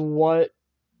depends what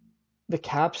the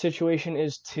cap situation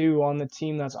is too on the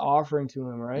team that's offering to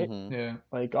him, right? mhm. Yeah.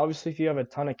 Like, obviously, if you have a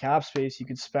ton of cap space, you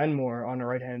could spend more on a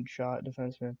right-hand shot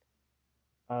defenseman.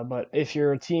 But if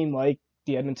you're a team like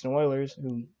the Edmonton Oilers,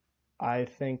 who I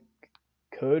think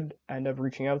could end up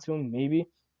reaching out to him, maybe,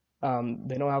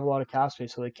 they don't have a lot of cap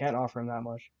space, so they can't offer him that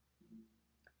much.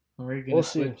 We're gonna We'll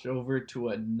see. switch over to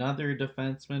another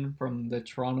defenseman from the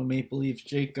Toronto Maple Leafs,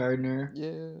 Jake Gardner.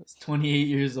 Yeah. He's 28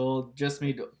 years old, just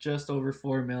made just over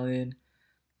 4 million.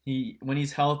 When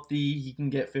he's healthy, he can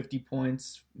get 50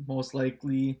 points most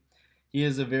likely. He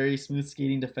is a very smooth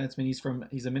skating defenseman.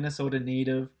 He's a Minnesota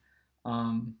native.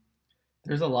 Um,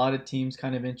 there's a lot of teams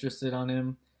kind of interested on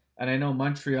him. And I know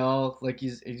Montreal, like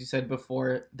as you said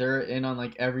before, they're in on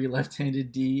like every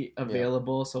left-handed D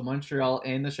available. So Montreal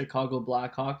and the Chicago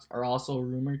Blackhawks are also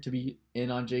rumored to be in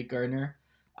on Jake Gardner.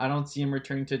 I don't see him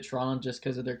returning to Toronto just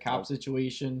because of their cap Nope.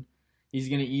 situation. He's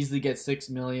gonna easily get 6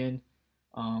 million.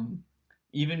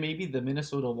 Even maybe the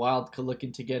Minnesota Wild could look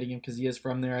into getting him because he is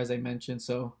from there, as I mentioned.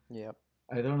 So Yep.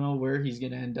 I don't know where he's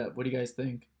gonna end up. What do you guys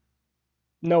think?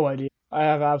 No idea. I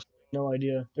have absolutely no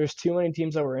idea. There's too many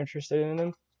teams that were interested in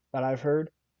him that I've heard.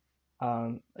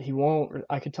 He won't.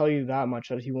 I could tell you that much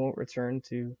that he won't return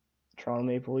to Toronto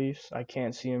Maple Leafs. I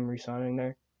can't see him resigning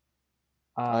there.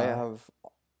 I have.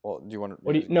 Well, do you want to?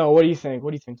 What do you? No. What do you think?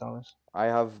 What do you think, Thomas? I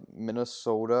have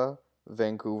Minnesota,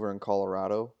 Vancouver, and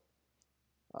Colorado.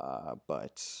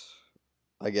 But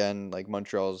again, like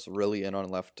Montreal's really in on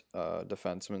left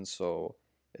defensemen, so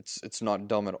it's not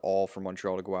dumb at all for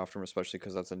Montreal to go after him, especially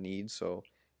because that's a need. So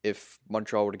if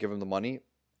Montreal were to give him the money,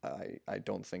 I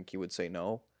don't think he would say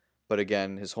no. But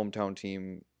again, his hometown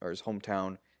team or his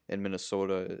hometown in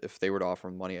Minnesota, if they were to offer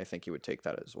him money, I think he would take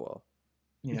that as well.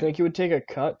 You think he would take a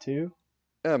cut too?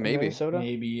 Yeah, in maybe. Minnesota?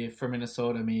 Maybe for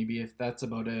Minnesota, maybe if that's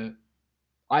about it.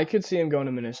 I could see him going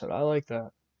to Minnesota. I like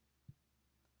that.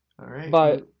 All right.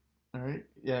 But all right.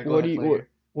 Yeah. Go what ahead, do you player.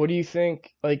 what do you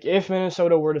think? Like, if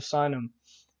Minnesota were to sign him,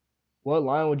 what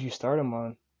line would you start him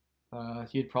on?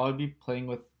 He'd probably be playing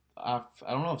with. I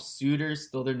don't know if Suter's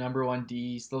still their number one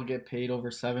D. Still get paid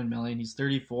over 7 million. He's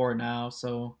 34 now,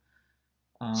 so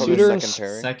Probably Suter the and second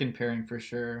pairing. second pairing for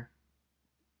sure.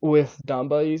 With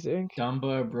Dumba, you think?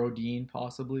 Dumba, Brodin,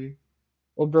 possibly.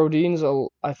 Well, Brodin's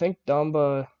I think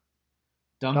Dumba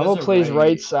Dumba's a plays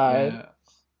right side. Yeah.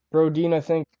 Brodin, I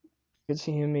think, could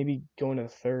see him maybe going to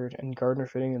third and Gardner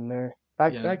fitting in there.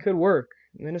 That could work.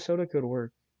 Minnesota could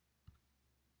work.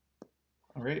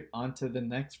 All right, on to the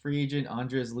next free agent,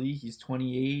 Andres Lee. He's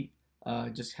 28.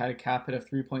 Just had a cap hit of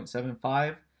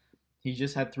 3.75. He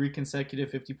just had 3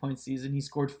 consecutive 50-point season. He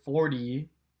scored 40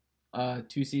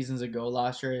 2 seasons ago.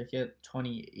 Last year he had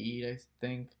 28, I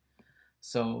think.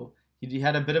 So he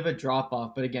had a bit of a drop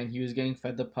off, but again, he was getting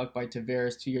fed the puck by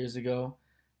Tavares 2 years ago.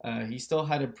 He still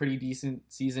had a pretty decent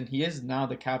season. He is now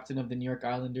the captain of the New York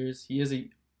Islanders. He is a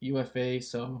UFA,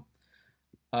 so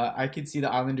I could see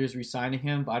the Islanders re-signing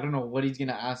him, but I don't know what he's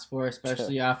gonna ask for,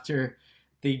 especially after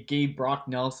they gave Brock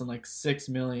Nelson like 6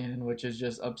 million, which is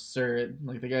just absurd.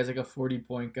 Like the guy's like a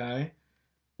 40-point guy,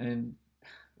 and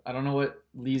I don't know what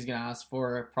Lee's gonna ask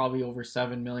for. Probably over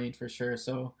 7 million for sure.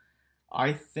 So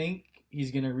I think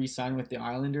he's gonna re-sign with the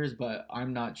Islanders, but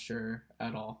I'm not sure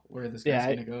at all where this Yeah,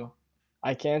 guy's gonna go.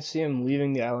 I can't see him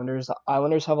leaving the Islanders. The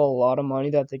Islanders have a lot of money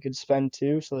that they could spend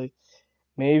too, so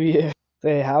maybe if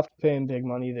they have to pay him big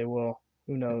money, they will.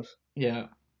 Who knows? Yeah, It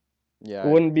Yeah,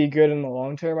 wouldn't be good in the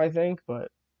long term, I think, but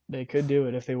they could do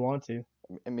it if they want to.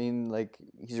 I mean, like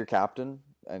he's your captain,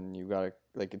 and you gotta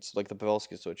like it's like the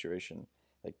Pavelski situation.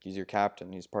 Like he's your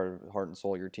captain, he's part of heart and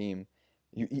soul of your team.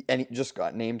 And he just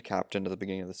got named captain at the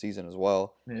beginning of the season as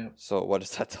well. yeah. So what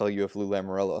does that tell you if Lou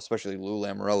Lamoriello, especially Lou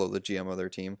Lamoriello, the GM of their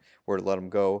team, were to let him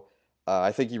go?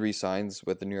 I think he re-signs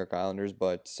with the New York Islanders,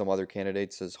 but some other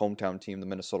candidates, his hometown team, the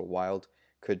Minnesota Wild,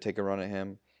 could take a run at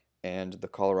him, and the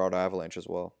Colorado Avalanche as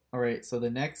well. All right, so the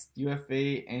next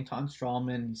UFA, Anton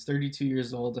Strawman, he's 32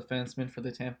 years old, defenseman for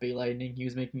the Tampa Bay Lightning. He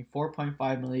was making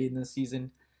 4.5 million this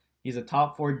season. He's a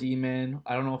top four D man.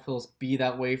 I don't know if he'll be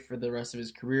that way for the rest of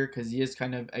his career because he is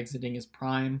kind of exiting his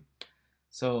prime.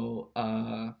 So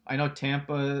I know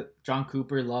Tampa, John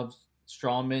Cooper loves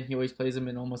Strawman. He always plays him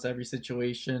in almost every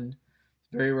situation.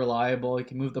 Very reliable. He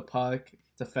can move the puck,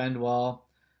 defend well.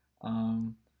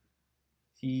 Um,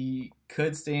 he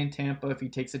could stay in Tampa if he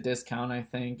takes a discount, I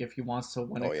think, if he wants to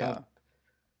win a Oh yeah, cup.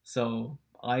 So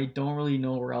I don't really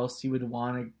know where else he would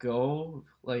want to go.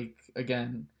 Like,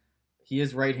 again, he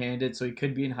is right handed, so he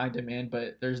could be in high demand,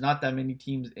 but there's not that many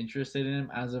teams interested in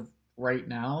him as of right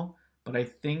now. But I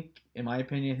think, in my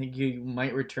opinion, I think he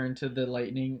might return to the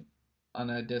Lightning on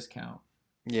a discount.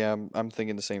 yeah. I'm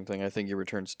thinking the same thing. I think he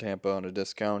returns to Tampa on a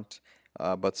discount.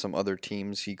 But some other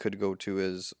teams he could go to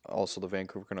is also the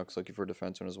Vancouver Canucks looking for a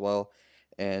defenseman as well,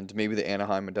 and maybe the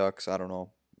Anaheim Ducks. I don't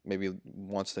know. Maybe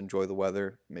wants to enjoy the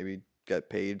weather. Maybe get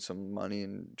paid some money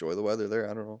and enjoy the weather there.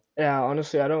 I don't know. Yeah,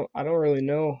 honestly, I don't really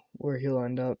know where he'll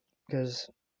end up because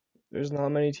there's not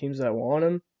many teams that want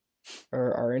him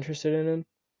or are interested in him.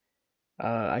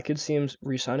 I could see him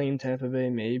re-signing in Tampa Bay,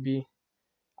 maybe.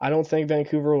 I don't think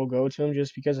Vancouver will go to him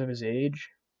just because of his age,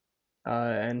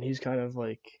 and he's kind of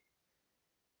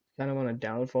on a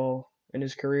downfall in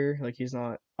his career. Like he's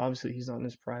not in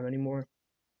his prime anymore.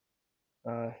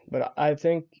 But I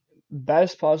think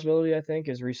best possibility I think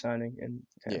is re-signing in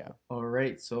Yeah. Tampa. All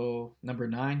right, so number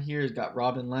 9 here has got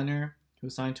Robin Leonard, who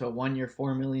signed to a 1 year,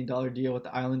 $4 million deal with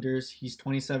the Islanders. He's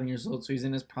 27 years old, so he's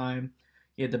in his prime.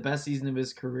 He had the best season of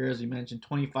his career, as we mentioned,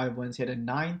 25 wins. He had a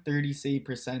 930 save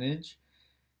percentage,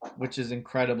 which is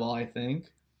incredible, I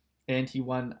think. And he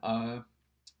won the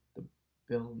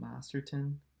Bill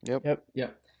Masterton. Yep. Yep.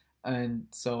 Yep. And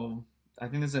so I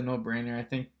think this is a no-brainer. I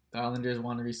think the Islanders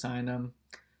want to re-sign him.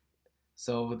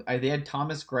 So they had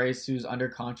Thomas Greiss, who's under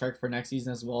contract for next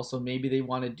season as well. So maybe they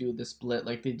want to do the split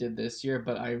like they did this year.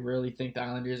 But I really think the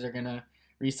Islanders are gonna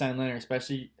re-sign Leonard,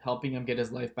 especially helping him get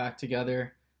his life back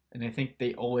together. And I think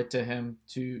they owe it to him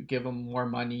to give him more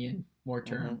money and more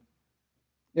term.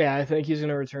 Yeah, I think he's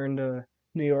gonna return to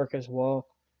New York as well.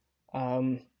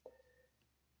 Um,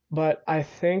 but I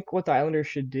think what the Islanders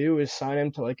should do is sign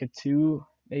him to like a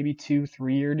maybe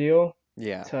 3 year deal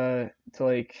Yeah. to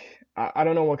like I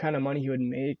don't know what kind of money he would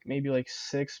make, maybe like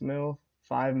 6 mil,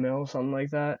 5 mil, something like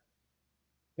that.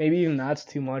 Maybe even that's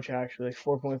too much actually, like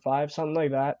 4.5, something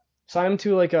like that. Sign him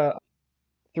to like a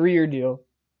 3 year deal,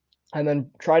 and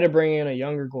then try to bring in a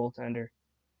younger goaltender.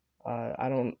 I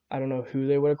don't know who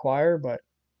they would acquire, but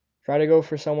try to go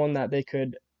for someone that they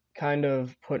could kind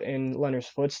of put in Leonard's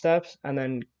footsteps, and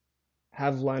then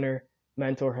have Leonard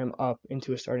mentor him up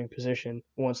into a starting position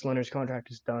once Leonard's contract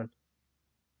is done.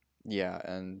 Yeah,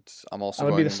 and I'm That also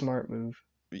would be the going. smart move.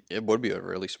 It would be a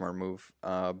really smart move.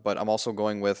 But I'm also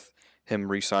going with him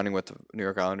re-signing with the New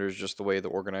York Islanders, just the way the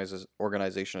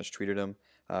organization has treated him,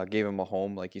 gave him a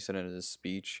home, like he said in his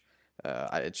speech.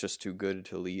 It's just too good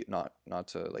to leave, not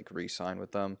to like re-sign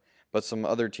with them. But some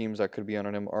other teams that could be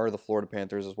on him are the Florida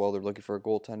Panthers as well. They're looking for a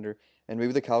goaltender, and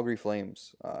maybe the Calgary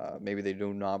Flames. Maybe they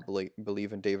do not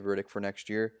believe in David Riddick for next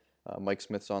year. Mike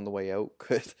Smith's on the way out.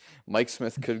 Could Mike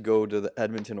Smith could go to the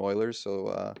Edmonton Oilers?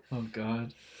 So Oh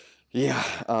God. yeah,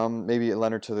 maybe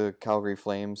Leonard to the Calgary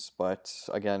Flames, but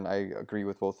again, I agree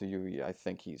with both of you. Yeah, I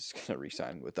think he's gonna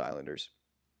re-sign with the Islanders.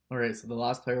 All right, so the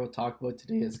last player we'll talk about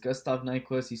today is Gustav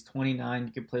Nyquist. He's 29.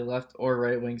 He can play left or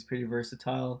right wing. He's pretty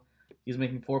versatile. He's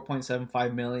making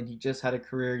 4.75 million. He just had a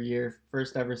career year,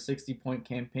 first ever 60-point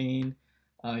campaign.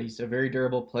 He's a very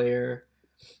durable player.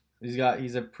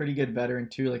 He's a pretty good veteran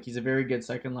too. Like he's a very good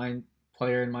second line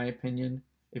player in my opinion.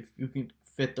 If you can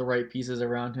fit the right pieces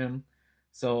around him.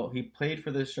 So he played for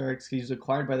the Sharks. He was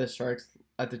acquired by the Sharks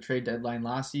at the trade deadline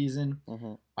last season.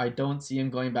 Mm-hmm. I don't see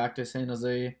him going back to San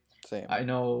Jose. Same. I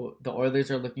know the Oilers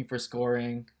are looking for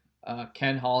scoring.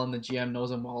 Ken Holland, the GM,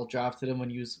 knows him well, drafted him when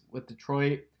he was with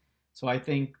Detroit. So I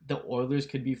think the Oilers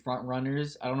could be front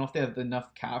runners. I don't know if they have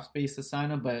enough cap space to sign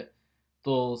him, but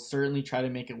they'll certainly try to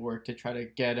make it work to try to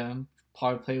get him.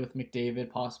 Probably play with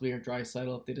McDavid, possibly, or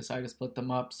Draisaitl if they decide to split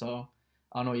them up. So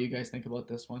I don't know what you guys think about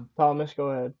this one. Thomas, go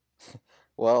ahead.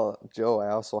 Well, Joe, I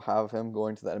also have him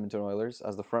going to the Edmonton Oilers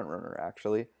as the front runner,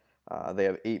 actually. They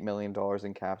have $8 million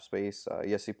in cap space.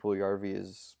 Jesse Puljujarvi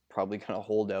is probably going to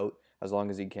hold out as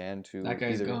long as he can to That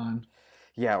guy's gone.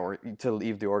 Yeah, or to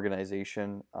leave the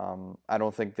organization. I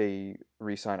don't think they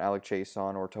re-sign Alec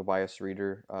Chason or Tobias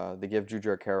Reeder. They give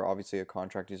Jujhar Khaira obviously a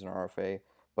contract. He's an RFA.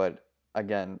 But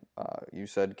again, you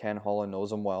said Ken Holland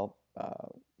knows him well.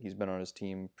 He's been on his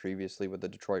team previously with the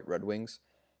Detroit Red Wings.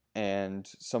 And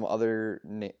some other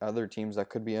teams that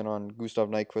could be in on Gustav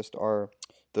Nyquist are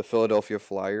the Philadelphia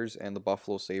Flyers and the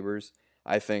Buffalo Sabres.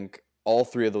 I think all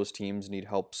three of those teams need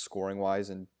help scoring-wise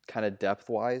and kind of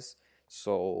depth-wise.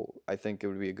 So I think it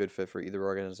would be a good fit for either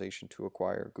organization to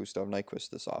acquire Gustav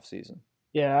Nyquist this offseason.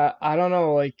 Yeah, I don't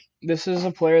know. Like, this is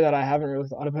a player that I haven't really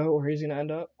thought about where he's going to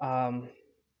end up.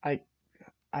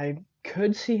 I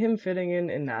could see him fitting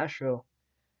in Nashville.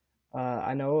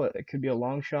 I know it could be a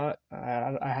long shot.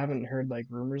 I haven't heard like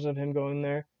rumors of him going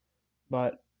there,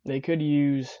 but they could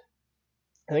use.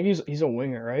 I think he's a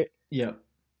winger, right? Yeah.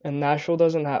 And Nashville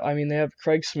doesn't have. I mean, they have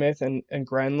Craig Smith and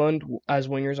Granlund as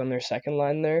wingers on their second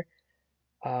line there.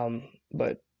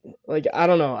 But like I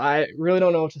don't know. I really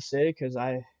don't know what to say because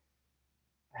I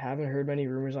haven't heard many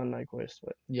rumors on Nyquist.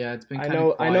 But yeah, it's been I kind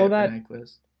know of quiet know for that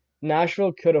Nyquist.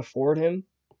 Nashville could afford him.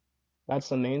 That's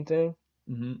the main thing.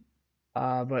 Mm-hmm.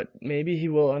 But maybe he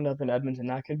will end up in Edmonton.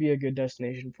 That could be a good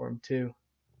destination for him too.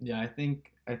 Yeah, I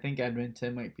think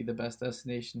Edmonton might be the best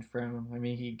destination for him. I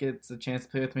mean, he gets a chance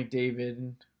to play with McDavid,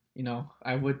 and you know,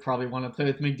 I would probably want to play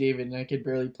with McDavid, and I could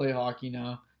barely play hockey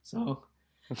now. So,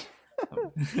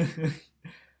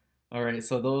 all right.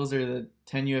 So those are the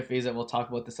 10 UFAs that we'll talk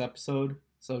about this episode.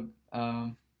 So,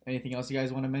 anything else you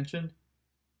guys want to mention?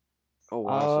 Oh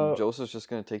wow! So Joseph's just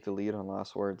gonna take the lead on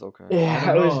last words. Okay. Yeah,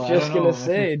 I was just gonna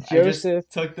say Joseph I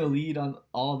just took the lead on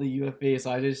all the UFAs,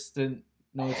 so I just didn't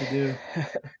know what to do.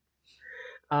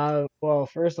 Well,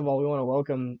 first of all, we want to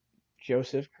welcome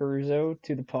Joseph Caruso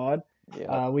to the pod.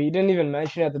 Yeah. We didn't even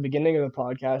mention at the beginning of the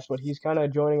podcast, but he's kind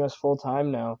of joining us full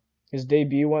time now. His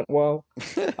debut went well,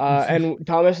 and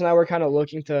Thomas and I were kind of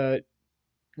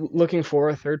looking for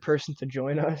a third person to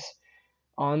join us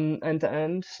on end to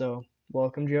end. So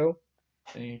welcome, Joe.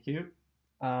 Thank you.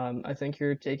 I think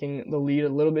you're taking the lead a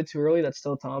little bit too early. That's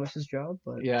still Thomas's job,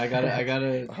 but yeah, I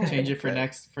gotta change it for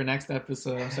next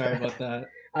episode. I'm sorry about that.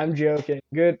 I'm joking.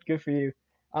 Good for you.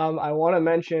 I want to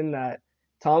mention that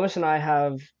Thomas and I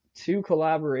have 2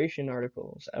 collaboration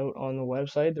articles out on the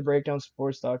website,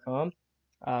 thebreakdownsports.com.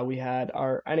 We had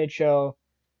our NHL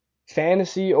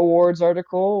Fantasy Awards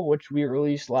article, which we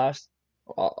released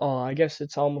I guess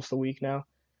it's almost a week now,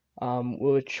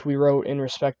 which we wrote in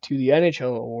respect to the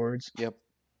NHL awards. Yep.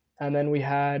 And then we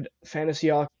had Fantasy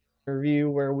Hockey Review,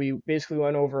 where we basically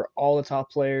went over all the top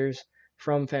players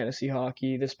from fantasy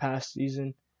hockey this past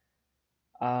season.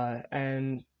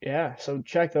 And yeah, so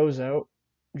check those out.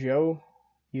 Joe,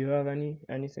 you have anything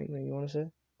that you want to say?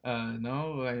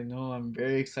 No, I know I'm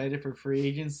very excited for free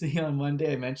agency on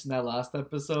Monday. I mentioned that last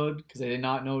episode because I did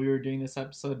not know we were doing this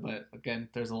episode, but again,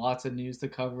 there's lots of news to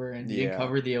cover, and we didn't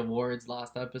cover the awards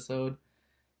last episode.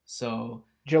 So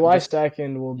July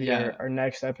 2nd will be our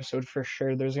next episode for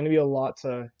sure. There's going to be a lot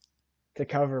to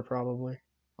cover probably.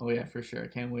 Oh yeah, for sure. I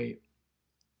can't wait.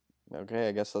 Okay,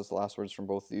 I guess that's the last words from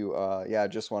both of you. I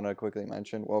just want to quickly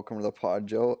mention, welcome to the pod,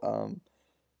 Joe.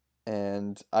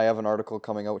 And I have an article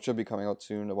coming out, which should be coming out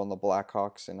soon, on the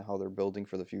Blackhawks and how they're building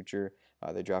for the future.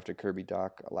 They drafted Kirby Dach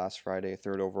last Friday,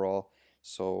 3rd overall.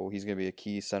 So he's going to be a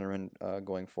key centerman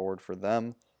going forward for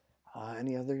them.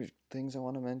 Any other things I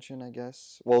want to mention, I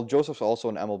guess? Well, Joseph's also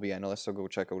an MLB analyst, so go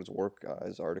check out his work,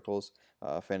 his articles.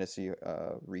 Fantasy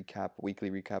weekly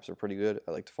recaps are pretty good.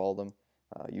 I like to follow them,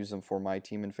 use them for my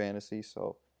team in fantasy.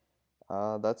 So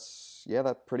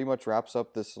that pretty much wraps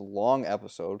up this long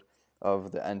episode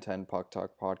of the N10 Puck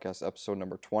Talk podcast, episode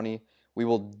number 20. We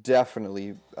will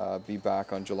definitely be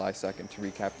back on July 2nd to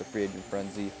recap the free agent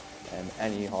frenzy and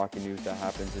any hockey news that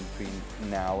happens in between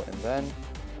now and then.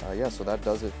 So that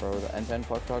does it for the N10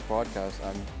 Puck Talk podcast.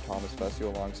 I'm Thomas Fessio.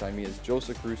 Alongside me is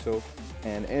Joseph Caruso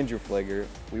and Andrew Flager.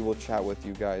 We will chat with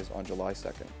you guys on July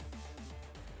 2nd.